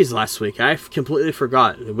to the movies last week. I completely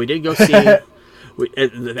forgot. We did go see.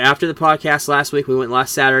 After the podcast last week, we went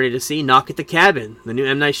last Saturday to see Knock at the Cabin, the new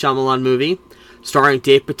M. Night Shyamalan movie, starring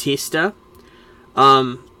Dave Bautista.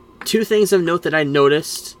 Two things of note that I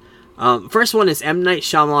noticed. First one is M. Night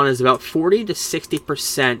Shyamalan is about 40 to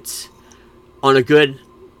 60% on a good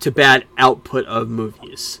to bad output of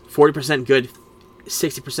movies. 40% good,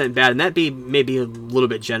 60% bad, and that'd be maybe a little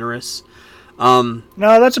bit generous. No,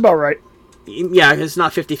 that's about right. Yeah, it's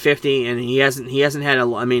not 50-50, and he hasn't had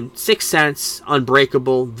I mean, Sixth Sense,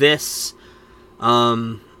 Unbreakable, this,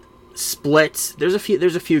 Split. There's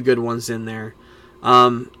a few good ones in there.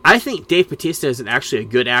 I think Dave Bautista is actually a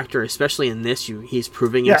good actor, especially in this. He's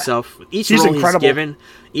proving himself. Each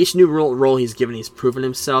new role he's given, he's proven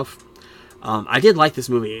himself. I did like this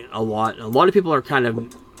movie a lot. A lot of people are kind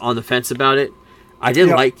of on the fence about it. I did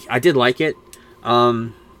like it.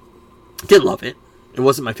 Did love it. It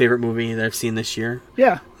wasn't my favorite movie that I've seen this year.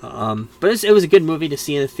 Yeah. But it was a good movie to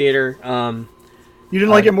see in the theater. You didn't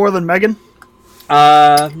like it more than Megan?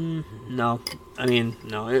 No. I mean,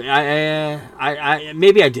 no. I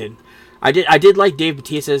maybe I did. I did like Dave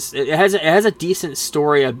Bautista's. It has a decent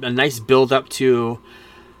story, a nice build up to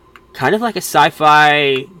kind of like a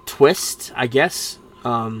sci-fi twist, I guess.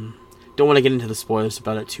 Don't want to get into the spoilers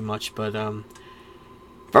about it too much, but if I'm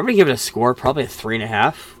gonna give it a score, probably a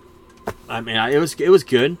 3.5. I mean, it was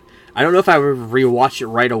good. I don't know if I would rewatch it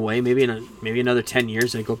right away. Maybe another 10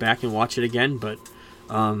 years I'd go back and watch it again. But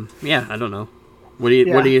yeah, I don't know. What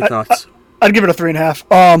are your thoughts? I'd give it a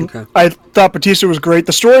 3.5. Okay. I thought Bautista was great.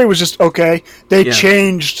 The story was just okay. They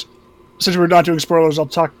changed. Since we're not doing spoilers, I'll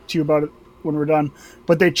talk to you about it when we're done.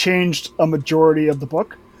 But they changed a majority of the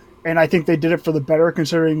book, and I think they did it for the better,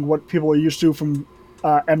 considering what people are used to from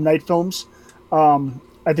M. Night films.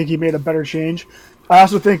 I think he made a better change. I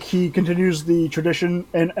also think he continues the tradition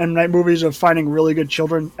in M. Night movies of finding really good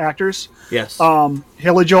children actors. Yes.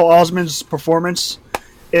 Haley Joel Osment's performance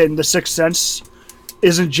in The Sixth Sense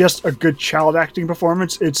isn't just a good child acting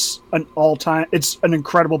performance. It's an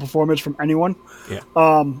incredible performance from anyone. Yeah.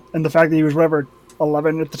 And the fact that he was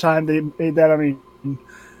 11 at the time they made that, I mean,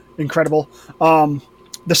 incredible.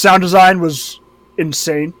 The sound design was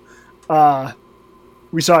insane.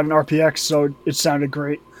 We saw it in RPX, so it sounded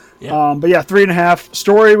great. Yeah. But yeah, 3.5.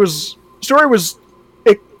 Story was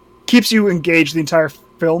it keeps you engaged the entire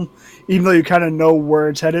film, even though you kind of know where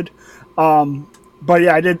it's headed. But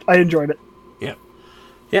yeah, I enjoyed it.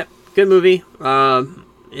 Yeah, good movie.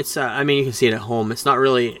 It's I mean, you can see it at home. It's not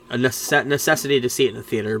really a necessity to see it in the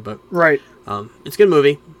theater, but right. It's a good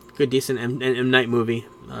movie, good decent M. Night movie.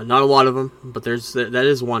 Not a lot of them, but that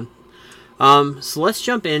is one. So let's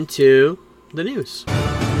jump into the news.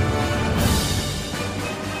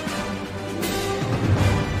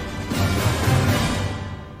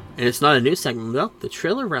 And it's not a news segment, though. The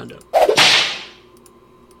trailer roundup.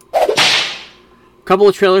 A couple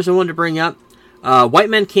of trailers I wanted to bring up.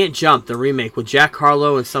 White Men Can't Jump, the remake with Jack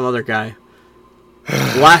Harlow and some other guy.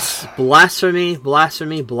 Blasphemy.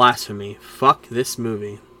 Fuck this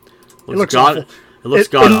movie. It looks awful. It looks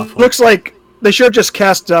god-awful. It looks like they should have just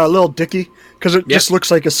cast Lil Dicky, because it just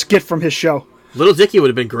looks like a skit from his show. Little Dicky would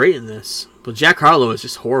have been great in this, but Jack Harlow is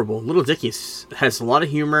just horrible. Little Dicky has a lot of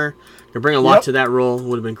humor. Could bring a lot to that role.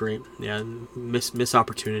 Would have been great. Yeah, miss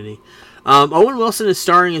opportunity. Owen Wilson is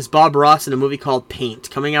starring as Bob Ross in a movie called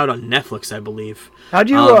Paint, coming out on Netflix, I believe. How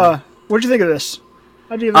do you? What do you think of this?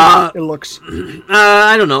 How do you think it looks?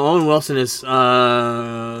 I don't know. Owen Wilson is.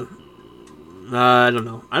 I don't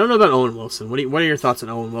know. I don't know about Owen Wilson. What are your thoughts on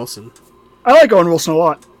Owen Wilson? I like Owen Wilson a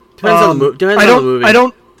lot. Depends on the movie. I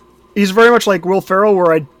don't. He's very much like Will Ferrell,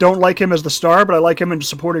 where I don't like him as the star, but I like him in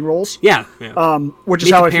supporting roles. Yeah. Which is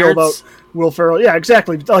how I feel about Will Ferrell. Yeah,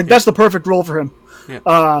 exactly. Like that's the perfect role for him.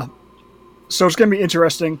 Yeah. So it's going to be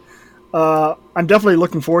interesting. I'm definitely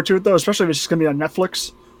looking forward to it, though, especially if it's just going to be on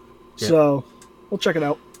Netflix. Yeah. So we'll check it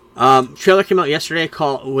out. Trailer came out yesterday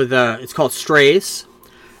it's called Strays.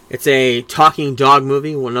 It's a talking dog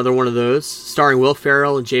movie, another one of those, starring Will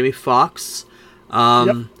Ferrell and Jamie Foxx.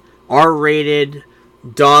 R-rated.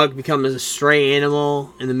 Dog becomes a stray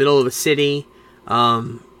animal in the middle of a city. It's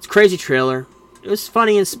a crazy trailer. It was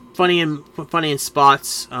funny in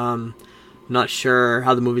spots. Not sure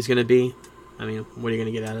how the movie's going to be. I mean, what are you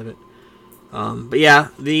going to get out of it? But yeah,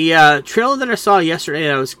 the trailer that I saw yesterday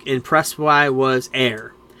that I was impressed by was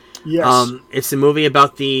Air. Yes. It's a movie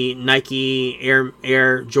about the Nike Air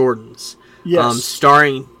Jordans. Yes.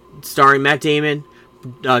 Starring Matt Damon,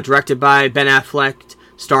 directed by Ben Affleck,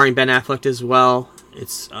 starring Ben Affleck as well.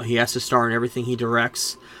 He has to star in everything he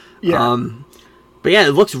directs. Yeah. But yeah,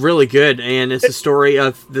 it looks really good, and it's the story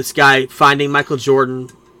of this guy finding Michael Jordan,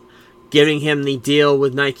 giving him the deal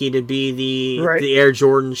with Nike to be the Air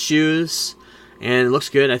Jordan shoes, and it looks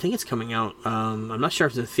good. I think it's coming out. I'm not sure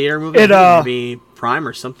if it's a theater movie. It might be Prime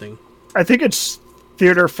or something. I think it's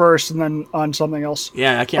theater first, and then on something else.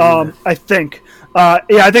 Yeah, I can't remember. I think. I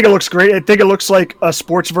think it looks great. I think it looks like a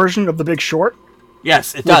sports version of The Big Short.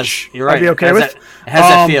 Yes, it does. You're right. I'd be okay with. It has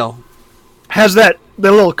that feel. Has the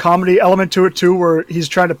little comedy element to it too, where he's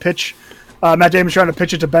trying to pitch. Matt Damon's trying to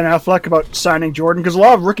pitch it to Ben Affleck about signing Jordan, because a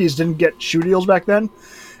lot of rookies didn't get shoe deals back then,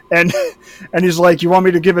 and he's like, "You want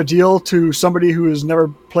me to give a deal to somebody who has never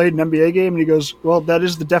played an NBA game?" And he goes, "Well, that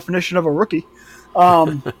is the definition of a rookie."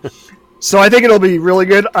 So I think it'll be really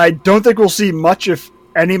good. I don't think we'll see much, if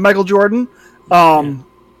any, Michael Jordan.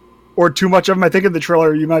 Or too much of him. I think in the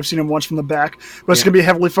trailer you might have seen him once from the back, but it's going to be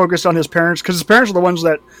heavily focused on his parents, because his parents are the ones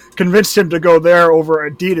that convinced him to go there over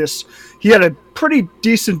Adidas. He had a pretty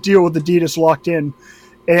decent deal with Adidas locked in,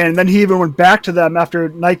 and then he even went back to them after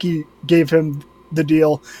Nike gave him the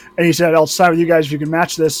deal, and he said, "I'll sign with you guys if you can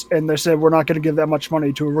match this," and they said, "We're not going to give that much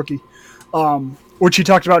money to a rookie," which he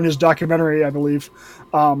talked about in his documentary, I believe,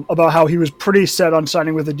 about how he was pretty set on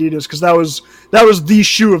signing with Adidas, because that was the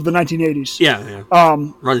shoe of the 1980s. Yeah.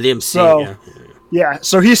 Run DMC. So,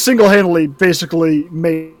 so he single-handedly basically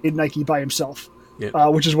made Nike by himself,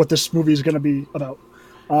 which is what this movie is going to be about.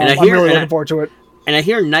 I'm really looking forward to it. And I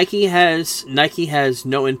hear Nike has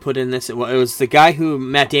no input in this. It was the guy who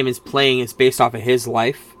Matt Damon's playing is based off of his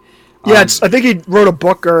life. I think he wrote a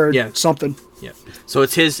book or something. Yeah. So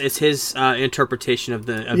it's his interpretation of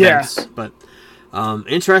the events. Yeah. But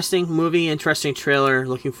interesting movie, interesting trailer.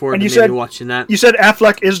 Looking forward to maybe watching that. You said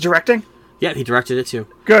Affleck is directing? Yeah, he directed it too.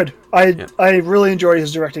 Good. I really enjoy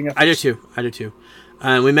his directing efforts. I do too.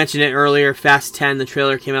 We mentioned it earlier. Fast 10, the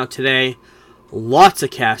trailer came out today. Lots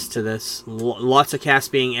of cast to this. Lots of cast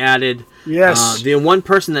being added. Yes. The one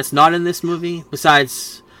person that's not in this movie,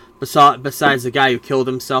 besides the guy who killed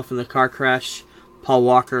himself in the car crash, Paul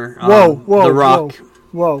Walker. Whoa, The Rock.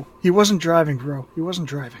 Whoa. He wasn't driving, bro. He wasn't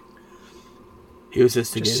driving. He was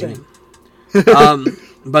instigating.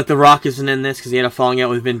 But The Rock isn't in this because he had a falling out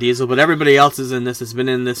with Vin Diesel. But everybody else is in this. Has been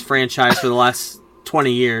in this franchise for the last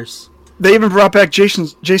 20 years. They even brought back Jason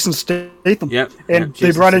Statham. Yep. And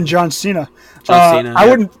they brought in John Cena. I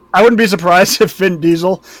wouldn't be surprised if Vin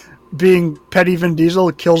Diesel, being petty Vin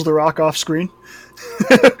Diesel, kills The Rock off screen.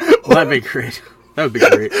 Well, that'd be great. That would be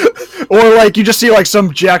great. Or you just see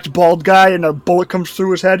some jacked bald guy and a bullet comes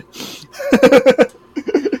through his head.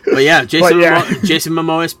 But yeah, Jason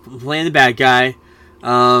Momoa is playing the bad guy.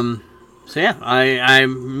 So yeah, I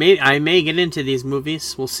may get into these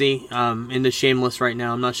movies. We'll see. Into Shameless right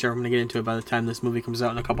now. I'm not sure I'm going to get into it by the time this movie comes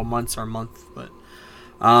out in a couple months or a month. But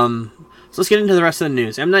so let's get into the rest of the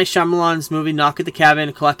news. M. Night Shyamalan's movie Knock at the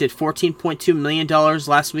Cabin collected $14.2 million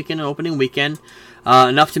last weekend, opening weekend.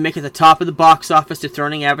 Enough to make it the top of the box office,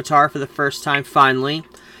 dethroning Avatar for the first time finally,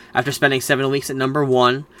 after spending 7 weeks at number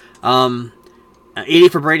 1. 80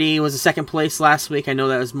 for Brady was the second place last week. I know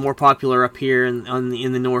that was more popular up here in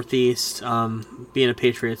the Northeast, being a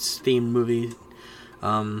Patriots themed movie.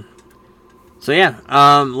 So yeah,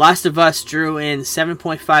 Last of Us drew in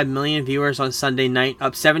 7.5 million viewers on Sunday night,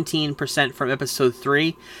 up 17% from episode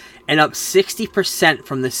 3, and up 60%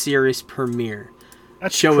 from the series premiere.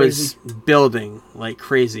 That show crazy. Is building like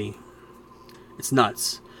crazy. It's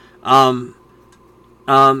nuts. It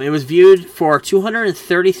was viewed for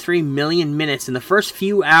 233 million minutes in the first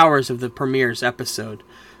few hours of the premiere's episode.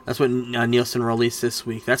 That's what Nielsen released this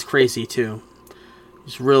week. That's crazy too.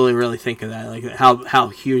 Just really think of that, like how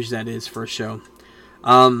huge that is for a show.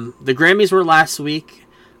 The Grammys were last week.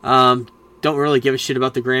 Don't really give a shit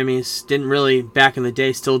about the Grammys. Didn't really back in the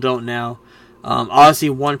day. Still don't now. Ozzy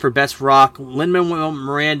won for Best Rock. Lin-Manuel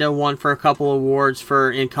Miranda won for a couple awards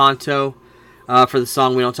for Encanto, for the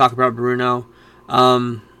song We Don't Talk About Bruno.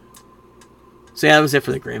 So yeah, that was it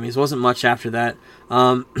for the Grammys. Wasn't much after that.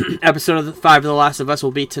 Episode 5 of The Last of Us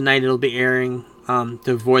will be tonight. It'll be airing to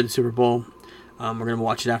avoid the Super Bowl. We're going to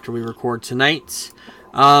watch it after we record tonight.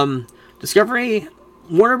 Warner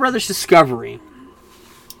Brothers Discovery.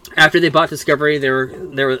 After they bought Discovery, they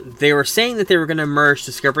were saying that they were going to merge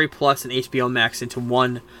Discovery Plus and HBO Max into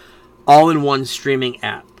one all-in-one streaming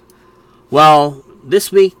app. Well,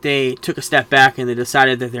 this week they took a step back and they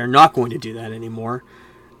decided that they're not going to do that anymore.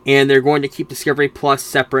 And they're going to keep Discovery Plus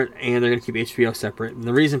separate, and they're going to keep HBO separate. And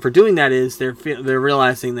the reason for doing that is they're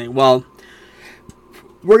realizing that, well,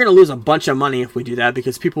 we're going to lose a bunch of money if we do that,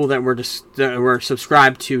 because people that were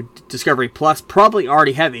subscribed to Discovery Plus probably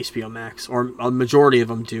already have HBO Max, or a majority of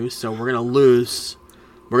them do. So we're going to lose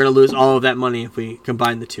all of that money if we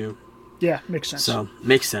combine the two. Yeah, makes sense. So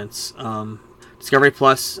makes sense. Discovery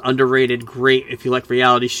Plus, underrated, great if you like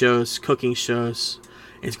reality shows, cooking shows.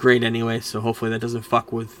 It's great anyway, so hopefully that doesn't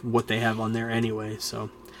fuck with what they have on there anyway.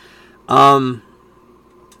 So,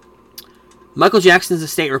 Michael Jackson's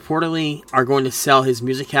estate reportedly are going to sell his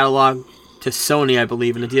music catalog to Sony, I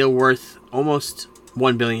believe, in a deal worth almost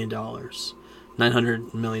 $1 billion.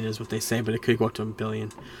 $900 million is what they say, but it could go up to $1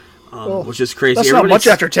 billion, which is crazy. That's not much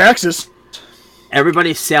after taxes. Every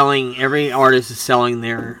artist is selling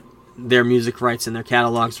their music rights and their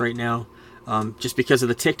catalogs right now, just because of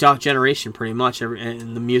the TikTok generation, pretty much,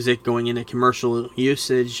 and the music going into commercial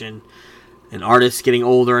usage, and artists getting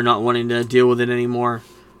older and not wanting to deal with it anymore.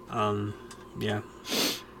 Yeah.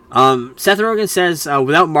 Seth Rogen says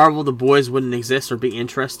without Marvel, The Boys wouldn't exist or be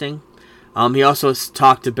interesting. He also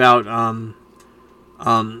talked about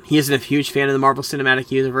he isn't a huge fan of the Marvel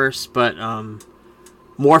Cinematic Universe, but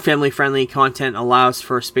more family-friendly content allows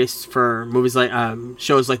for space for movies like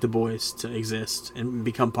shows like The Boys to exist and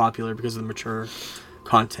become popular because of the mature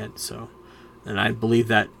content. So, and I believe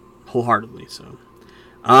that wholeheartedly. So,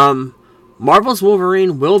 Marvel's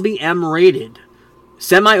Wolverine will be M-rated,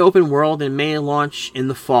 semi-open world, and may launch in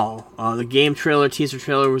the fall. The game teaser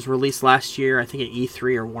trailer was released last year, I think at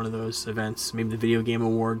E3 or one of those events, maybe the Video Game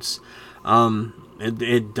Awards.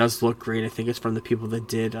 It does look great. I think it's from the people that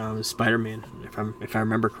did Spider-Man, if I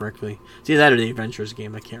remember correctly. It's either that or the Avengers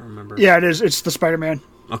game. I can't remember. Yeah, it is. It's the Spider-Man.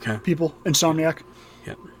 Okay. People, Insomniac.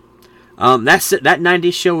 Yep. That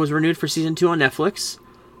 90s show was renewed for season 2 on Netflix.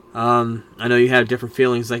 I know you had different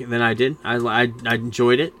feelings than I did. I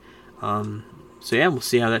enjoyed it. So yeah, we'll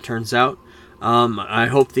see how that turns out. I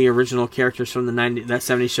hope the original characters from that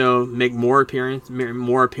 70s show make more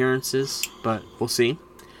appearances, but we'll see.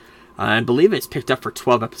 I believe it's picked up for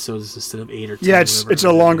 12 episodes instead of 8 or 10. Yeah, it's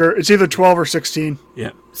a longer. It's either 12 or 16. Yeah,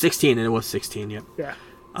 16, and it was 16. Yep. Yeah.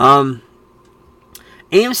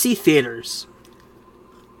 AMC theaters.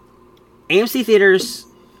 AMC theaters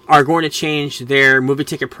are going to change their movie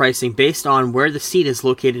ticket pricing based on where the seat is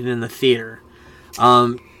located in the theater.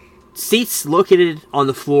 Seats located on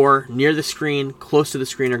the floor, near the screen, close to the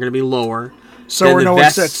screen, are going to be lower. So where no one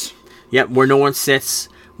sits. Yep, where no one sits.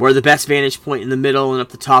 Where the best vantage point in the middle and up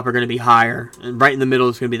the top are going to be higher. And right in the middle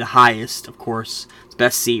is going to be the highest, of course. It's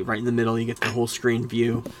best seat right in the middle. You get the whole screen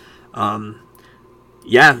view.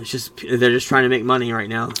 Yeah, they're just trying to make money right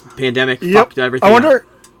now. Pandemic fucked everything up.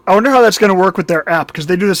 I wonder how that's going to work with their app, because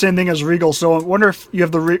they do the same thing as Regal. So I wonder if you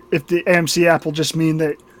have if the AMC app will just mean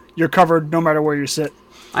that you're covered no matter where you sit.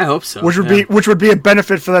 I hope so. Which would be a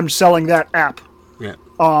benefit for them selling that app. Yeah.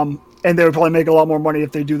 And they would probably make a lot more money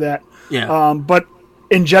if they do that. Yeah. But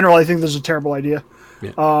in general, I think this is a terrible idea.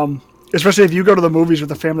 Yeah. Especially if you go to the movies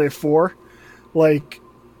with a family of 4, like,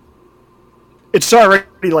 it's already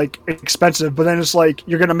like expensive, but then it's like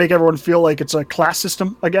you're gonna make everyone feel like it's a class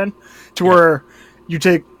system again, to where you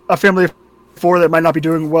take a family of 4 that might not be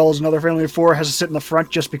doing well as another family of 4 has to sit in the front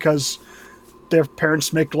just because their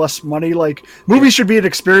parents make less money. Like, movies should be an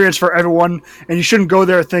experience for everyone, and you shouldn't go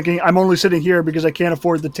there thinking I'm only sitting here because I can't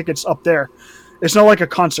afford the tickets up there. It's not like a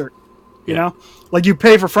concert, you know? Like, you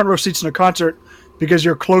pay for front row seats in a concert because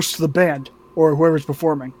you're close to the band or whoever's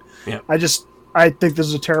performing. Yeah. I think this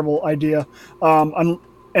is a terrible idea. And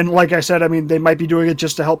like I said, I mean, they might be doing it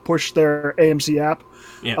just to help push their AMC app.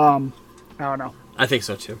 Yeah. I don't know. I think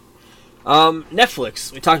so too.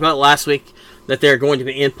 Netflix. We talked about last week that they're going to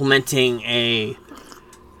be implementing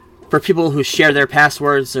for people who share their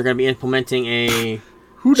passwords, they're going to be implementing a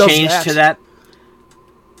change to that.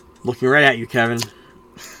 Looking right at you, Kevin.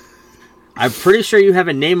 I'm pretty sure you have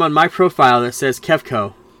a name on my profile that says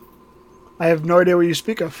Kevco. I have no idea what you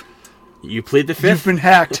speak of. You plead the fifth? You've been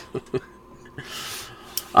hacked.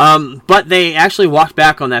 But they actually walked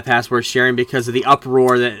back on that password sharing because of the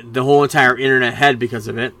uproar that the whole entire internet had because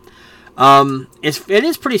of it. It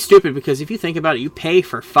is pretty stupid because if you think about it, you pay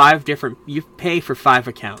for 5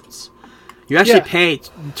 accounts. You actually pay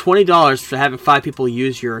 $20 for having 5 people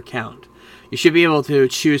use your account. You should be able to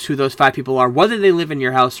choose who those 5 people are, whether they live in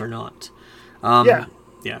your house or not. Yeah.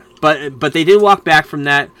 But they did walk back from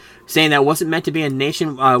that, saying that wasn't meant to be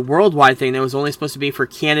a worldwide thing. That was only supposed to be for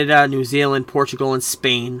Canada, New Zealand, Portugal, and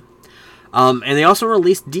Spain. And they also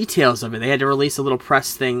released details of it. They had to release a little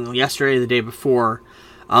press thing yesterday or the day before.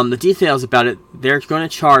 The details about it, they're going to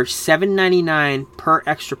charge $7.99 per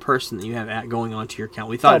extra person that you have going onto your account.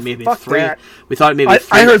 We thought maybe $3. That. We thought maybe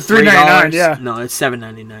I heard $3.99. Yeah. No, it's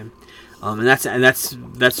 $7.99. And that's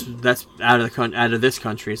out of this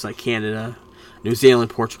country. It's like Canada, New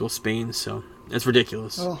Zealand, Portugal, Spain. So it's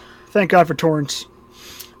ridiculous. Oh, thank God for torrents.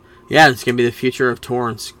 Yeah, it's gonna be the future of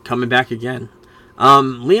torrents coming back again.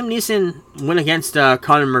 Liam Neeson went against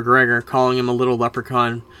Conor McGregor, calling him a little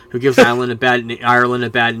leprechaun who gives Ireland a bad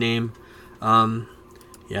name. Why?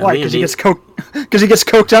 Because he gets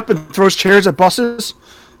coked up and throws chairs at buses.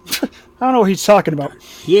 I don't know what he's talking about.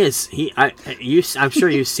 He is. I'm sure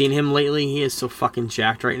you've seen him lately. He is so fucking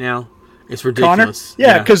jacked right now. It's ridiculous. Connor?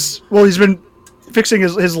 Yeah, because he's been fixing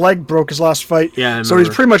his leg broke his last fight. Yeah, so he's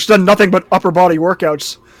pretty much done nothing but upper body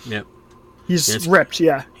workouts. Yep. He's ripped.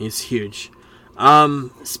 Yeah. He's huge.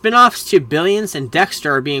 Spin-offs to Billions and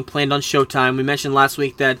Dexter are being planned on Showtime. We mentioned last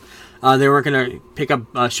week that they weren't going to pick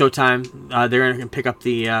up Showtime. They're going to pick up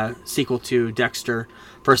the sequel to Dexter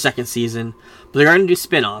for a second season. But they're going to do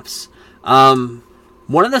spin-offs.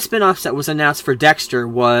 One of the spin-offs that was announced for Dexter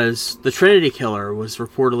was the Trinity Killer was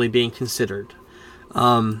reportedly being considered.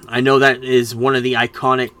 I know that is one of the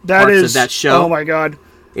iconic parts of that show. Oh my god.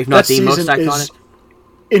 If not the most iconic.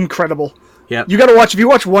 Incredible. Yep. You gotta watch, if you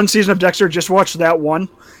watch one season of Dexter, just watch that one,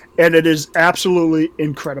 and it is absolutely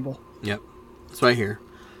incredible. Yep. That's right here.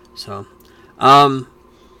 So,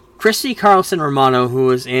 Christy Carlson Romano, who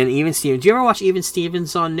was in Even Stevens. Do you ever watch Even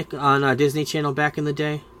Stevens on Disney Channel back in the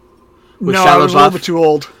day? With no, Shia I was LaBeouf? A little bit too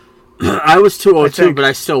old. I was too old too, but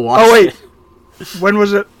I still watched it. Oh, wait. When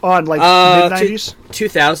was it on? Like mid-90s?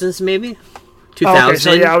 2000s, maybe? 2000. Oh, okay,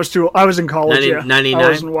 so yeah, I was in college, 99? I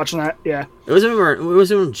wasn't watching that, yeah. It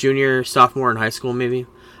was in junior, sophomore in high school, maybe.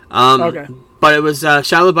 Okay. But it was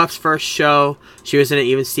Shia LaBeouf's first show. She was in it,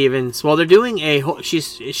 Even Stevens. Well, they're doing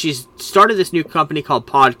she's started this new company called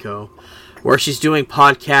Podco, where she's doing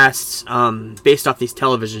podcasts based off these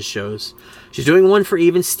television shows. She's doing one for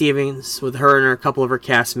Even Stevens with her and a couple of her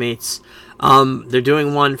castmates. They're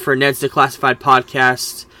doing one for Ned's Declassified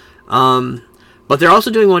podcast. But they're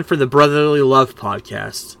also doing one for the Brotherly Love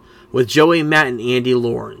podcast with Joey, Matt, and Andy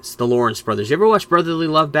Lawrence, the Lawrence brothers. You ever watch Brotherly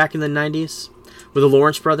Love back in the 90s with the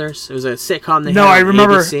Lawrence brothers? It was a sitcom they had on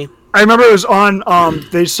ABC. I remember it was on,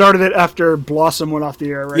 they started it after Blossom went off the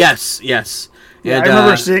air, right? Yes. Yeah, and, I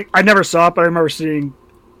remember seeing, I never saw it, but I remember seeing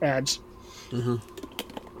ads. Mm-hmm.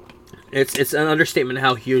 It's an understatement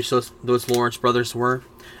how huge those Lawrence brothers were.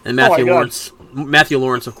 And Matthew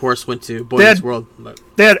Lawrence, of course, went to Boy Meets World. But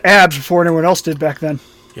they had abs before anyone else did back then.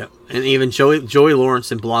 Yep, and even Joey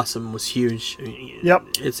Lawrence in Blossom was huge. Yep,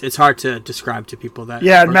 it's hard to describe to people that.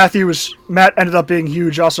 Yeah, and Matt ended up being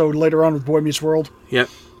huge also later on with Boy Meets World. Yep.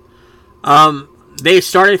 They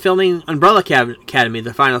started filming Umbrella Academy,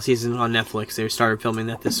 the final season on Netflix. They started filming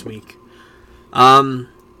that this week.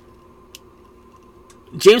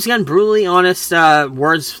 James Gunn, brutally honest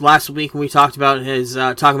words last week when we talked about his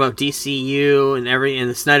talking about DCU and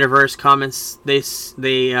the Snyderverse comments.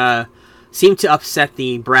 They seem to upset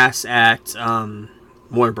the brass at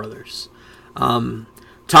Warner Brothers,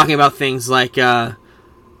 talking about things like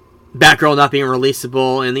Batgirl not being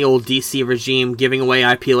releasable and the old DC regime giving away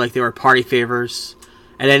IP like they were party favors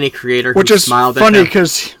at any creator, which who is smiled at funny them.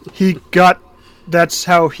 because that's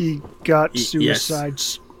how he got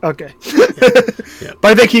suicides. Yes. Okay. Yeah.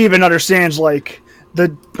 But I think he even understands, like,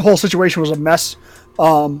 the whole situation was a mess.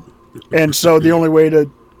 And so the only way to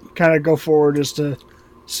kind of go forward is to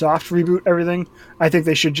soft reboot everything. I think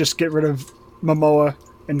they should just get rid of Momoa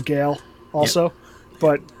and Gale also. Yeah.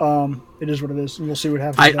 But it is what it is, and we'll see what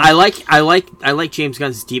happens. I like James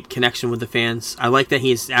Gunn's deep connection with the fans. I like that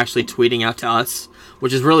he's actually tweeting out to us,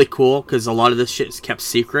 which is really cool because a lot of this shit is kept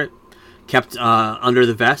secret. Kept under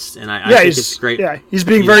the vest, and I think it's great. Yeah, he's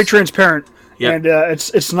being very transparent, and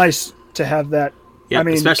it's nice to have that. Yeah, I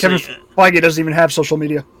mean, Kevin Feige doesn't even have social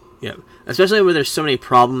media. Yeah, especially where there's so many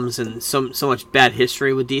problems and so much bad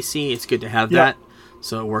history with DC. It's good to have that,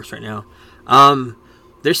 so it works right now.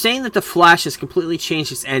 They're saying that The Flash has completely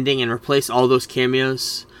changed its ending and replaced all those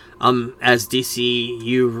cameos. As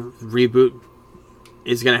DCU reboot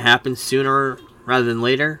is going to happen sooner rather than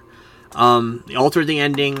later. They altered the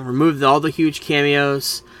ending, removed all the huge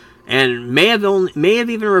cameos, and may have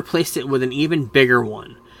even replaced it with an even bigger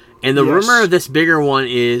one. And the rumor of this bigger one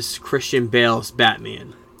is Christian Bale's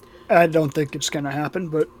Batman. I don't think it's going to happen,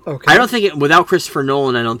 but okay. I don't think it without Christopher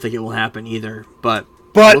Nolan. I don't think it will happen either. But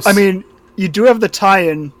I mean, you do have the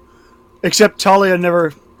tie-in, except Talia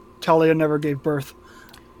never gave birth.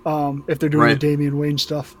 If they're doing the Damian Wayne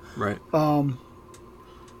stuff, right?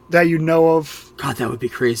 That you know of. God, that would be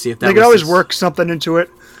crazy if that. They could always work something into it.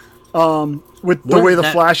 With the way the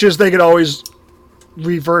Flash is, they could always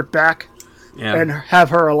revert back and have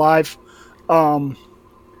her alive. But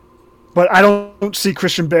I don't see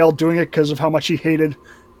Christian Bale doing it because of how much he hated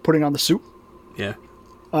putting on the suit. Yeah.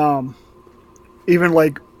 Even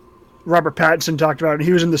like Robert Pattinson talked about it.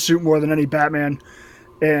 He was in the suit more than any Batman.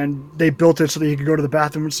 And they built it so that he could go to the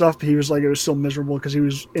bathroom and stuff. But he was like, it was still miserable because he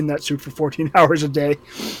was in that suit for 14 hours a day.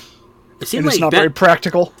 It seemed and it's not very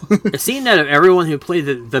practical. It seemed that of everyone who played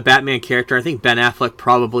the Batman character, I think Ben Affleck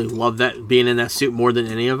probably loved that being in that suit more than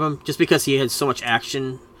any of them, just because he had so much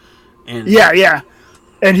action. And yeah,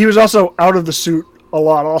 and he was also out of the suit a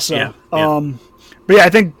lot, also. Yeah. But yeah,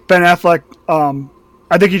 I think Ben Affleck.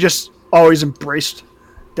 I think he just always embraced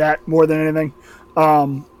that more than anything.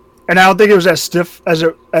 And I don't think it was as stiff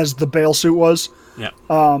as the Bale suit was. Yeah.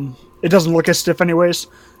 It doesn't look as stiff anyways.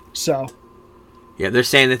 So. Yeah, they're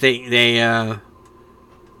saying that they had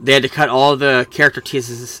to cut all the character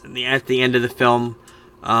teases at the end of the film.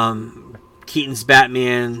 Keaton's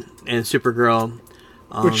Batman and Supergirl.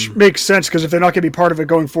 Which makes sense, because if they're not going to be part of it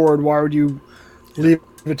going forward, why would you leave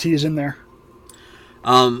a tease in there?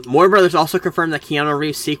 Warner Brothers also confirmed that Keanu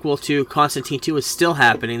Reeves' sequel to Constantine 2 is still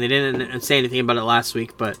happening. They didn't say anything about it last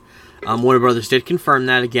week, but Warner Brothers did confirm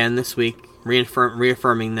that again this week,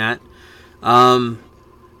 reaffirming that.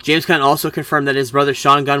 James Gunn also confirmed that his brother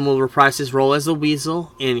Sean Gunn will reprise his role as the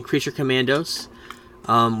Weasel in Creature Commandos.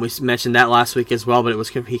 We mentioned that last week as well, but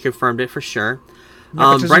he confirmed it for sure.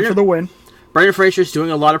 Brendan for the win. Brendan Fraser's doing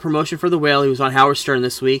a lot of promotion for The Whale. He was on Howard Stern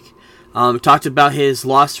this week. Talked about his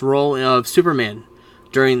lost role of Superman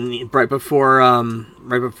right before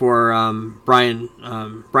Bryan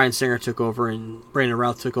Singer took over and Brandon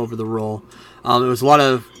Routh took over the role. It was a lot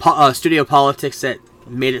of studio politics that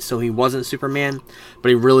made it so he wasn't Superman, but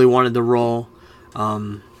he really wanted the role.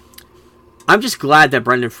 I'm just glad that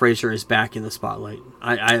Brendan Fraser is back in the spotlight.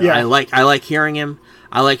 I like hearing him.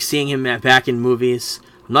 I like seeing him back in movies.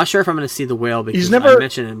 I'm not sure if I'm going to see The Whale because I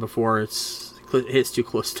mentioned it before. It hits too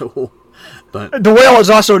close to home. But The Whale is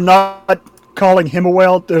also not calling him a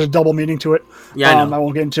whale. There's a double meaning to it. Yeah, I know. I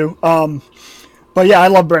won't get into. But yeah, I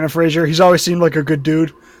love Brendan Fraser. He's always seemed like a good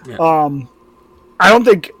dude. Yeah. I don't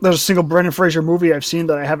think there's a single Brendan Fraser movie I've seen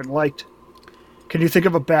that I haven't liked. Can you think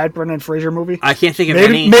of a bad Brendan Fraser movie? I can't think of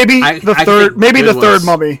any. Maybe the third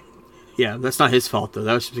Mummy. Yeah, that's not his fault though.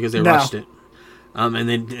 That was just because they rushed it.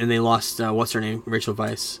 And they lost what's her name, Rachel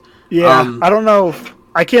Weisz. Yeah, I don't know.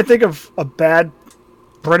 I can't think of a bad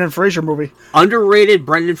Brendan Fraser movie. Underrated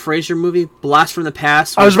Brendan Fraser movie, Blast from the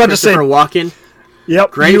Past. I was about to say Walken.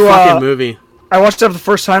 Yep, great fucking movie. I watched it for the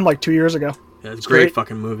first time like 2 years ago. Yeah, it's a great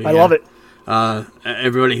fucking movie. I love it.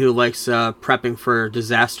 Everybody who likes prepping for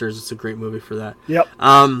disasters, it's a great movie for that. Yep.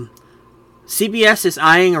 CBS is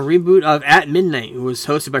eyeing a reboot of At Midnight. It was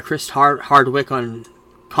hosted by Chris Hardwick on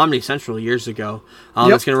Comedy Central years ago.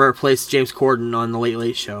 It's going to replace James Corden on The Late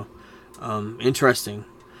Late Show. Interesting.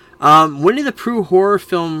 Winnie the Pooh horror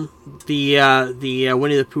film, the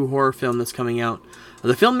Winnie the Pooh horror film that's coming out.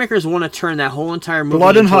 The filmmakers want to turn that whole entire movie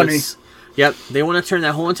Blood and Honey. Yep, they want to turn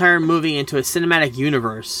that whole entire movie into a cinematic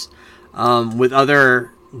universe with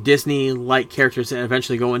other Disney-like characters that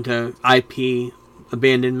eventually go into IP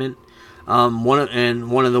abandonment. One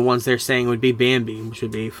of the ones they're saying would be Bambi, which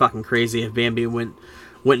would be fucking crazy if Bambi went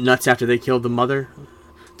nuts after they killed the mother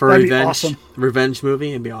for That'd revenge. Be awesome. Revenge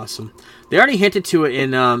movie, it'd be awesome. They already hinted to it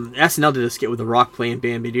in SNL did a skit with The Rock playing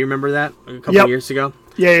Bambi. Do you remember that a couple of years ago?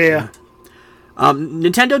 Yeah.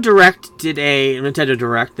 Nintendo Direct did a Nintendo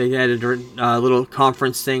Direct. They had a little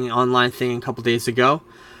conference thing, online thing, a couple days ago.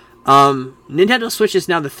 Nintendo Switch is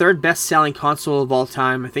now the third best-selling console of all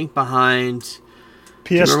time. I think behind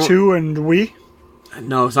PS2 and Wii.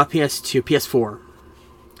 No, it's not PS2. PS4.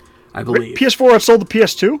 I believe. PS4 outsold the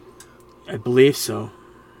PS2. I believe so.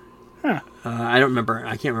 Huh. I don't remember.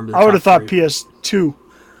 I can't remember. I would have thought PS2,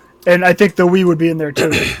 and I think the Wii would be in there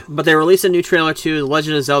too. But they released a new trailer to The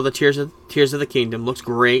Legend of Zelda: Tears of the Kingdom. Looks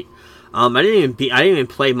great. I didn't even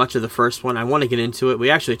play much of the first one. I want to get into it. We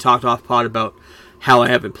actually talked off pod about how I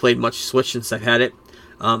haven't played much Switch since I've had it.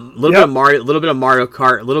 A little bit of Mario, a little bit of Mario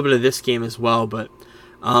Kart, a little bit of this game as well. But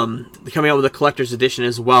they're coming out with a collector's edition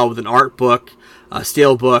as well, with an art book, a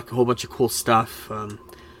steel book, a whole bunch of cool stuff.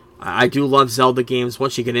 I do love Zelda games.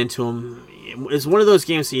 Once you get into them, it's one of those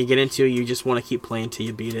games that you get into, you just want to keep playing till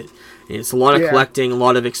you beat it. It's a lot of collecting, a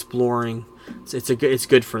lot of exploring. It's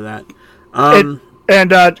good for that. And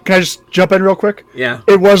can I just jump in real quick? Yeah.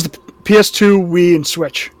 It was the PS2, Wii, and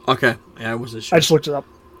Switch. Okay. Yeah, I wasn't sure. I just looked it up.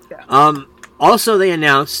 Yeah. Also, they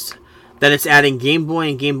announced that it's adding Game Boy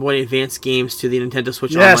and Game Boy Advance games to the Nintendo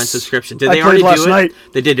Switch Online subscription. Did they already do it? Night.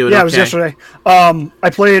 They did do it. Yeah, okay. It was yesterday. I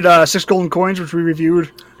played 6 Golden Coins, which we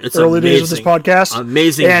reviewed early days of this podcast.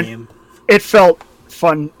 Amazing game. It felt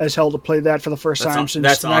fun as hell to play that for the first time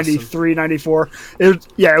since 93, 94. It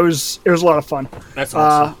was a lot of fun. That's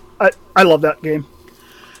awesome. I love that game.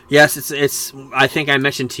 Yes, it's. I think I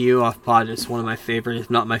mentioned to you off pod. It's one of my favorite, if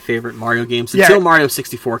not my favorite, Mario games until Mario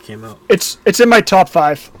 64 came out. It's in my top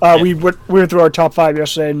 5. We went through our top 5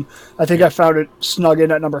 yesterday, and I think I found it snug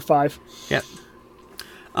in at number 5. Yep.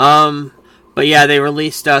 But yeah, they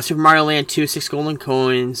released Super Mario Land 2, 6 Golden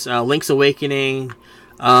Coins, Link's Awakening,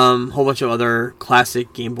 a whole bunch of other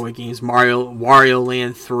classic Game Boy games, Wario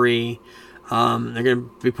Land 3. They're going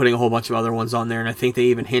to be putting a whole bunch of other ones on there, and I think they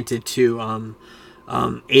even hinted to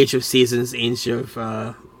Age of Seasons, Age of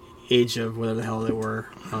whatever the hell they were,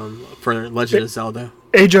 for Legend of Zelda.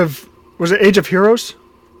 Was it Age of Heroes?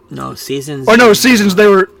 No, Seasons. Oh no, Seasons.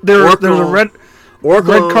 There was a red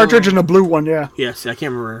cartridge and a blue one. Yeah. Yes, I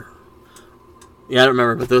can't remember. Yeah, I don't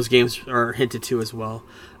remember, but those games are hinted to as well.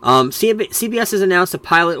 CBS has announced a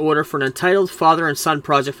pilot order for an entitled father and son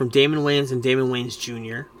project from Damon Wayans and Damon Wayans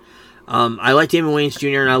Jr. I like Damon Wayans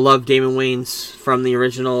Jr. and I love Damon Wayans from the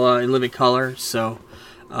original In Living Color, so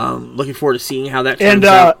looking forward to seeing how that turns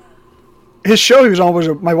out. His show he was on was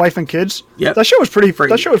My Wife and Kids. Yep. That show was pretty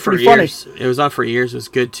funny. It was on for years. It was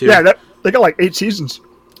good too. Yeah, they got like 8 seasons.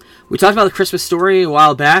 We talked about The Christmas Story a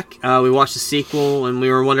while back. We watched the sequel and we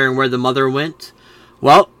were wondering where the mother went.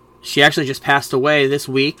 Well, she actually just passed away this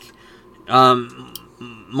week.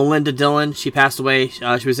 Melinda Dillon, she passed away.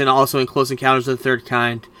 She was also in Close Encounters of the Third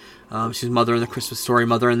Kind. She's mother in The Christmas Story,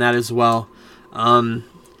 mother in that as well.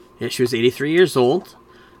 She was 83 years old.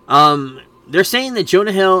 They're saying that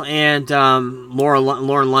Jonah Hill and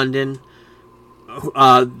Lauren London,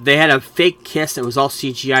 they had a fake kiss that was all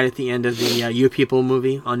CGI'd at the end of the You People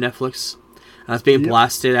movie on Netflix. It's being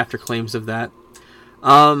blasted after claims of that.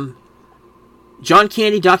 John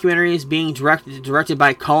Candy documentary is being directed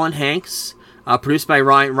by Colin Hanks, produced by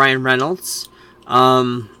Ryan Reynolds,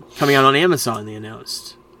 coming out on Amazon, they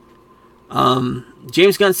announced.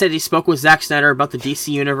 James Gunn said he spoke with Zack Snyder about the DC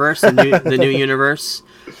universe, the new universe.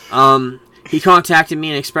 He contacted me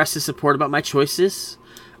and expressed his support about my choices.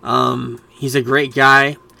 He's a great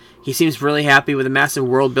guy. He seems really happy with the massive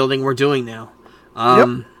world building we're doing now.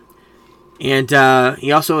 And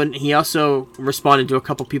he also responded to a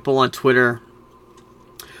couple people on Twitter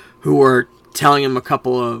who were telling him about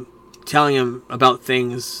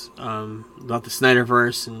things about the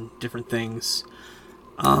Snyderverse and different things.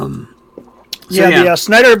 The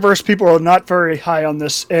Snyderverse people are not very high on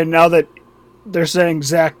this, and now that they're saying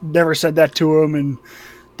Zack never said that to him, and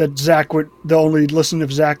that they'll only listen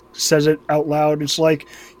if Zack says it out loud. It's like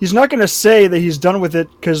he's not going to say that he's done with it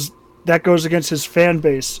because that goes against his fan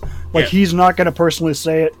base. He's not going to personally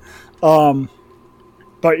say it.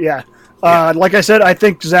 But yeah. Like I said, I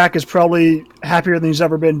think Zack is probably happier than he's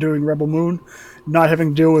ever been doing Rebel Moon, not having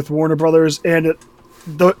to deal with Warner Brothers, and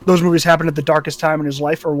those movies happened at the darkest time in his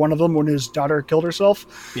life, or one of them when his daughter killed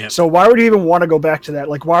herself. Yep. So why would you even want to go back to that?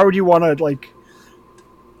 Like, why would you want to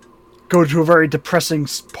go to a very depressing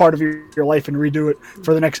part of your life and redo it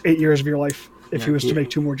for the next 8 years of your life if he was to make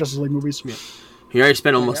 2 more Justice League movies? Yeah. He already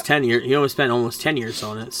spent almost 10 years. He almost spent almost 10 years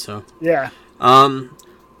on it. So yeah.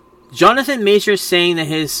 Jonathan Majors saying that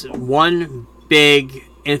his one big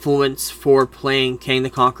influence for playing Kang the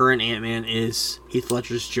Conqueror and Ant-Man is Heath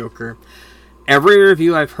Ledger's Joker. Every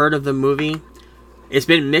review I've heard of the movie, it's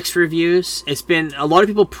been mixed reviews. It's been a lot of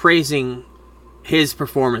people praising his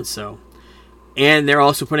performance, though. And they're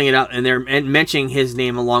also putting it out, and they're mentioning his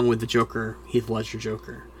name along with the Joker, Heath Ledger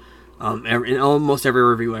Joker, in almost every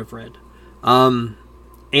review I've read.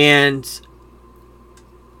 And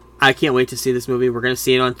I can't wait to see this movie. We're going to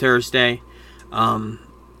see it on Thursday. I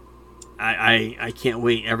can't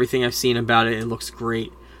wait. Everything I've seen about it, it looks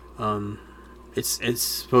great. It's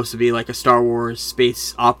supposed to be like a Star Wars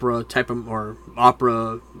space opera type of, or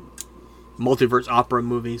opera, multiverse opera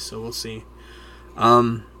movie, so we'll see.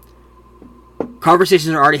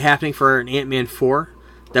 Conversations are already happening for an Ant-Man 4.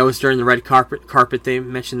 That was during the red carpet. They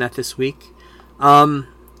mentioned that this week. Bob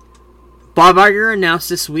Iger announced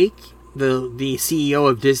this week, the CEO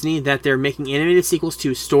of Disney, that they're making animated sequels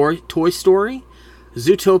to Toy Story,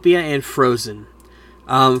 Zootopia, and Frozen.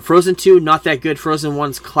 Frozen 2, not that good. Frozen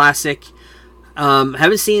 1's classic.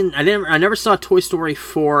 I never saw Toy Story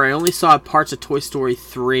 4. I only saw parts of Toy Story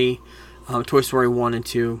 3. Toy Story 1 and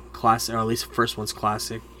 2, classic, or at least the first one's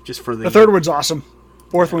classic. Just for the third one's awesome.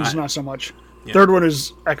 Fourth one's not so much. Yeah. Third one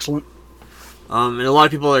is excellent. And a lot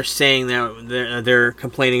of people are saying that they're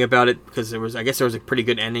complaining about it because there was a pretty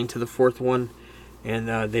good ending to the fourth one, and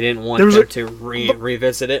they didn't want to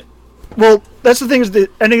revisit it. Well, that's the thing, is the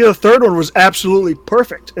ending of the third one was absolutely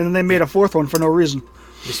perfect, and then they made a fourth one for no reason.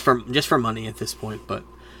 Just for money at this point, but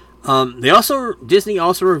Disney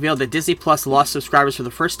also revealed that Disney Plus lost subscribers for the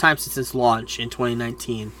first time since its launch in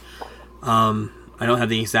 2019. I don't have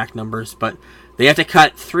the exact numbers, but they have to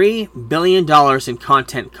cut $3 billion in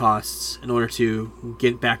content costs in order to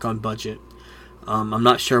get back on budget. I'm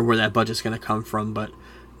not sure where that budget's going to come from, but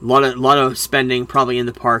a lot of spending probably in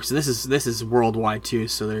the parks, and this is worldwide too.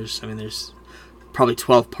 So there's probably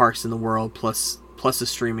 12 parks in the world plus the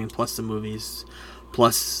streaming, plus the movies,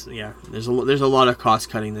 plus there's a lot of cost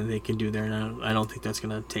cutting that they can do there, and I don't think that's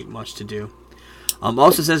going to take much to do.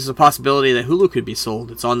 Also says there's a possibility that Hulu could be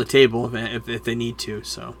sold. It's on the table if they need to.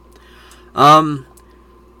 So,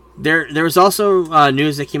 there was also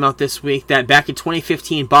news that came out this week that back in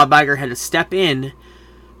 2015, Bob Iger had to step in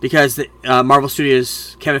because Marvel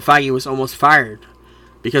Studios' Kevin Feige was almost fired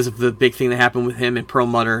because of the big thing that happened with him and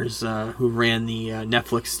Perlmutter's, who ran the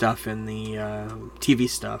Netflix stuff and the TV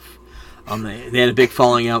stuff. They had a big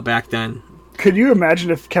falling out back then. Could you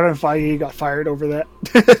imagine if Kevin Feige got fired over that?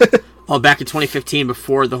 Oh, back in 2015,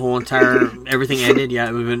 before the whole entire everything ended,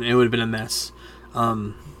 it would have been a mess.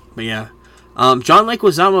 But yeah, John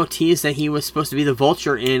Leguizamo teased that he was supposed to be the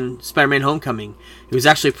Vulture in Spider-Man: Homecoming. He was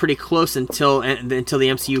actually pretty close until the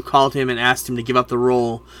MCU called him and asked him to give up the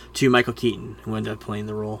role to Michael Keaton, who ended up playing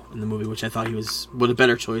the role in the movie, which I thought he was a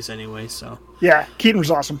better choice anyway. So yeah, Keaton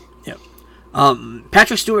was awesome. Yep.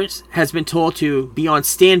 Patrick Stewart has been told to be on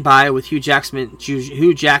standby with Hugh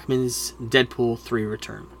Jackman's Deadpool 3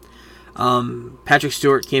 return. Patrick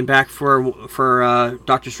Stewart came back for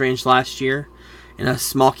Doctor Strange last year in a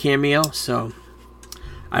small cameo, so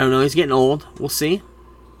I don't know, he's getting old. We'll see.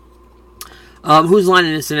 Whose Line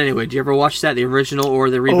Is It Anyway? Did you ever watch that, the original or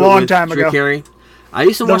the reboot? A long time Drew ago. Carey? I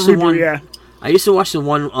used to watch the one. Yeah. I used to watch the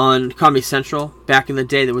one on Comedy Central back in the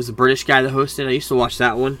day. That was the British guy that hosted. I used to watch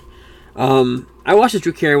that one. I watch the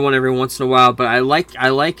Drew Carey one every once in a while, but I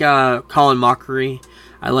like Colin Mockery.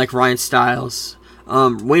 I like Ryan Stiles.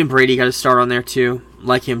 Wayne Brady got a start on there too.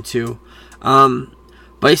 Like him too.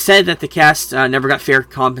 But he said that the cast never got fair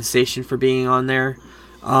compensation for being on there.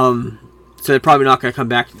 So they're probably not going to come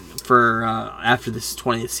back for after this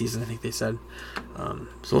 20th season, I think they said.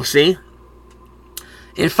 So we'll see.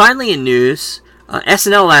 And finally in news,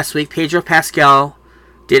 SNL last week, Pedro Pascal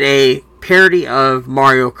did a parody of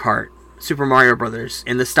Mario Kart, Super Mario Brothers,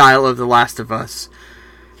 in the style of The Last of Us.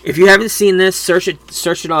 If you haven't seen this, search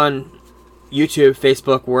it on YouTube,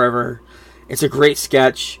 Facebook, wherever. It's a great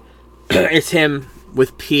sketch. It's him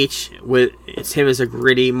with Peach. It's him as a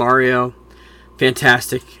gritty Mario.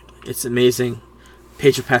 Fantastic. It's amazing.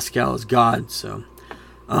 Pedro Pascal is God. So,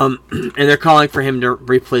 and they're calling for him to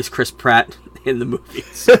replace Chris Pratt in the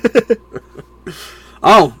movies.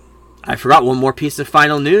 Oh, I forgot one more piece of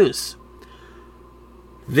final news.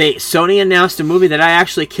 Sony announced a movie that I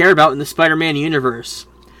actually care about in the Spider-Man universe.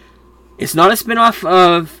 It's not a spin-off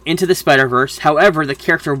of Into the Spider-Verse. However, the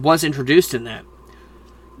character was introduced in that.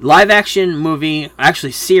 Live-action movie,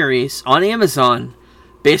 actually series, on Amazon,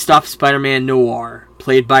 based off Spider-Man Noir,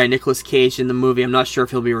 played by Nicolas Cage in the movie. I'm not sure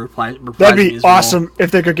if he'll be reprising That'd be his awesome role.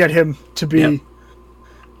 if they could get him to be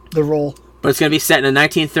the role. But it's going to be set in the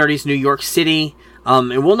 1930s New York City.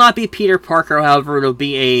 It will not be Peter Parker, however, it'll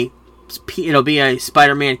be a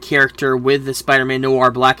Spider-Man character with the Spider-Man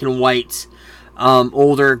Noir black and white,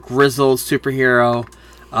 older grizzled superhero.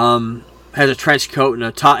 Has a trench coat and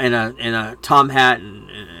a Tom hat and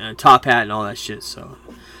a top hat and all that shit. So,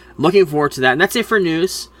 I'm looking forward to that. And that's it for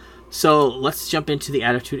news. So let's jump into the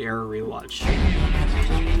Attitude Era rewatch.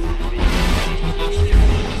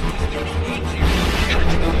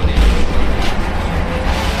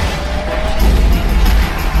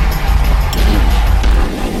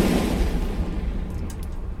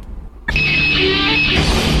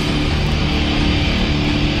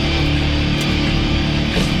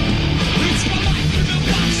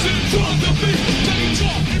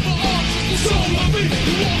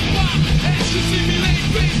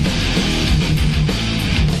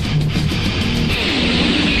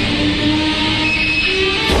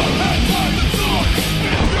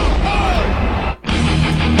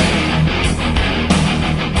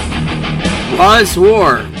 Oz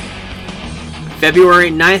War,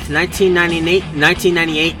 February 9th,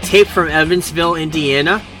 1998, taped from Evansville,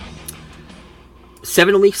 Indiana.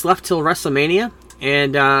 7 weeks left till WrestleMania,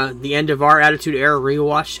 and the end of our Attitude Era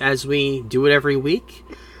rewatch as we do it every week.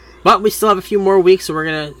 But we still have a few more weeks, so we're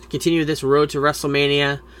going to continue this road to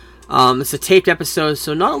WrestleMania. It's a taped episode,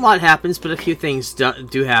 so not a lot happens, but a few things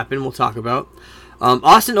do happen we'll talk about.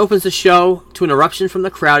 Austin opens the show to an eruption from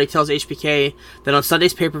the crowd. He tells HBK that on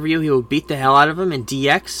Sunday's pay-per-view he will beat the hell out of him and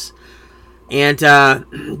DX. And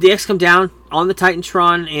DX come down on the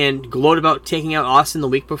Titantron and gloat about taking out Austin the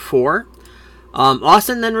week before.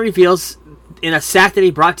 Austin then reveals in a sack that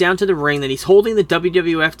he brought down to the ring that he's holding the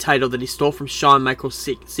WWF title that he stole from Shawn Michaels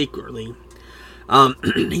secretly.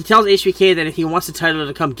 He tells HBK that if he wants the title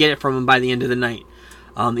to come get it from him by the end of the night.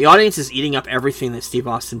 The audience is eating up everything that Steve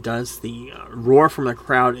Austin does. The roar from the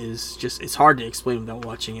crowd is just, it's hard to explain without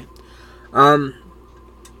watching it. A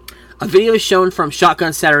video is shown from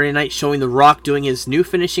Shotgun Saturday Night showing The Rock doing his new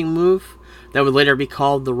finishing move that would later be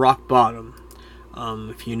called the Rock Bottom.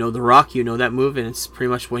 If you know The Rock, you know that move, and it's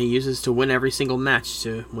pretty much what he uses to win every single match,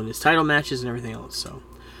 to win his title matches and everything else. So,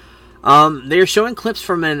 they are showing clips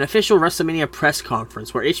from an official WrestleMania press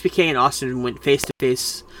conference where HBK and Austin went face to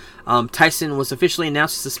face. Tyson was officially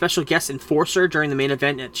announced as a special guest enforcer during the main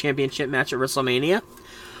event at championship match at WrestleMania.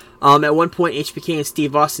 At one point, HBK and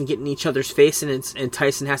Steve Austin get in each other's face, and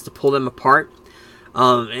Tyson has to pull them apart.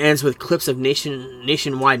 It ends with clips of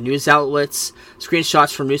nationwide news outlets,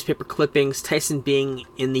 screenshots from newspaper clippings. Tyson, being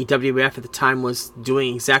in the WWF at the time, was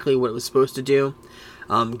doing exactly what it was supposed to do,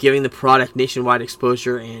 giving the product nationwide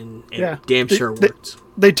exposure, and damn sure worked.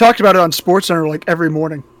 They talked about it on SportsCenter like every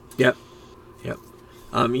morning. Yep.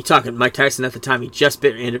 You talking Mike Tyson at the time? He just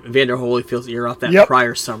bit Evander Holyfield's ear off that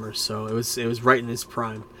prior summer, so it was right in his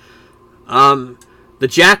prime. The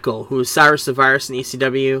Jackal, who is Cyrus the Virus in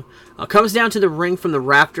ECW, comes down to the ring from the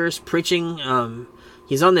rafters, preaching.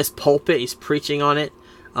 He's on this pulpit. He's preaching on it.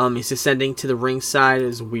 He's ascending to the ringside.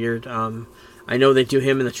 It's weird. I know they do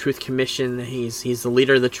him in the Truth Commission. He's the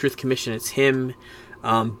leader of the Truth Commission. It's him,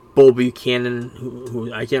 Bull Buchanan,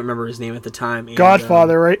 who I can't remember his name at the time. And,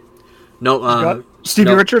 Godfather, right? No,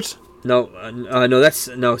 Stevie Richards. No,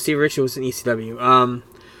 Stevie Richards was in ECW.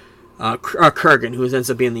 Kurgan, who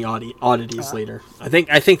ends up being the oddities later. I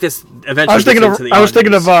think this eventually. I was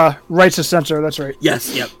thinking of Rights to Censor. That's right.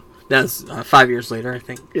 Yes, yep. That's 5 years later, I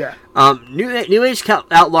think. Yeah. New Age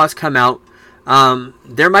Outlaws come out.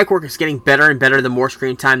 Their mic work is getting better and better the more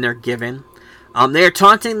screen time they're given. They are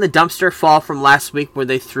taunting the dumpster fall from last week where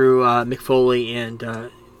they threw Mick Foley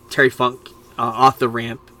and Terry Funk off the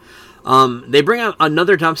ramp. They bring out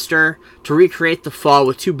another dumpster to recreate the fall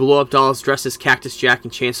with 2 blow-up dolls dressed as Cactus Jack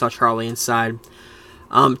and Chainsaw Charlie inside.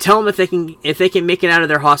 Tell them if they can make it out of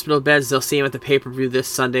their hospital beds, they'll see them at the pay-per-view this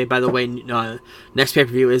Sunday. By the way, next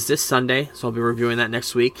pay-per-view is this Sunday, so I'll be reviewing that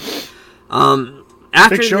next week.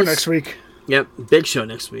 Big show next week. Yep, big show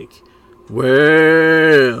next week.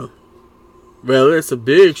 Well, it's a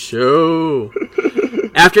big show.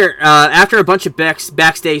 After a bunch of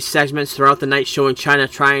backstage segments throughout the night showing China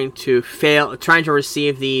trying to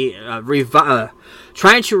receive the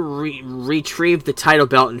retrieve the title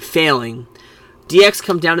belt and failing, DX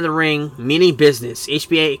come down to the ring, meaning business.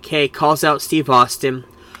 HBK calls out Steve Austin.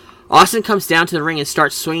 Austin comes down to the ring and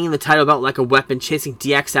starts swinging the title belt like a weapon, chasing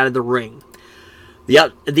DX out of the ring.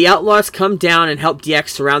 The Outlaws come down and help DX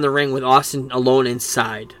surround the ring with Austin alone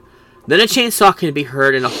inside. Then a chainsaw can be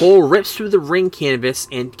heard, and a hole rips through the ring canvas,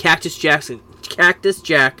 and Cactus Jack and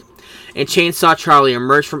Chainsaw Charlie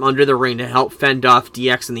emerge from under the ring to help fend off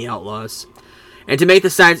DX and the Outlaws. And to make the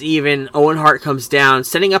sides even, Owen Hart comes down,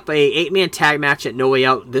 setting up a 8-man tag match at No Way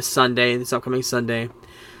Out this upcoming Sunday.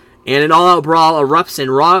 And an all-out brawl erupts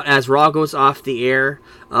as Raw goes off the air.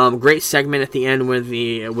 Great segment at the end with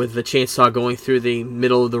the chainsaw going through the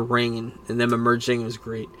middle of the ring and them emerging. It was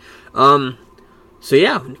great. So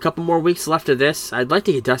yeah, a couple more weeks left of this. I'd like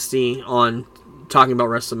to get Dusty on talking about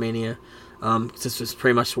WrestleMania. This is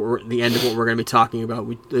pretty much the end of what we're going to be talking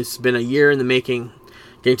about. It's been a year in the making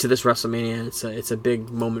getting to this WrestleMania. It's a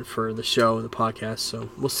big moment for the show and the podcast. So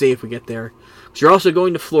we'll see if we get there. Because you're also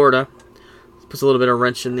going to Florida. Puts a little bit of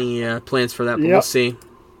wrench in the plans for that, but we'll see.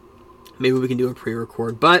 Maybe we can do a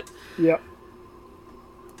pre-record. But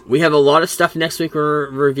we have a lot of stuff next week to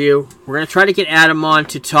review. We're going to try to get Adam on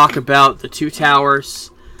to talk about the Two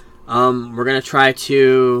Towers. We're going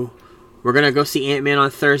to go see Ant-Man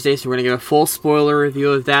on Thursday, so we're going to give a full spoiler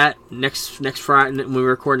review of that next Friday when we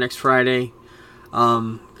record next Friday.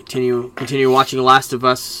 Continue watching Last of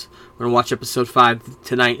Us. We're going to watch episode 5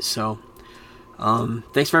 tonight, so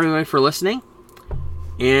thanks for everybody for listening.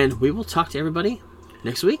 And we will talk to everybody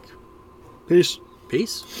next week. Peace.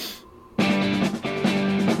 Peace.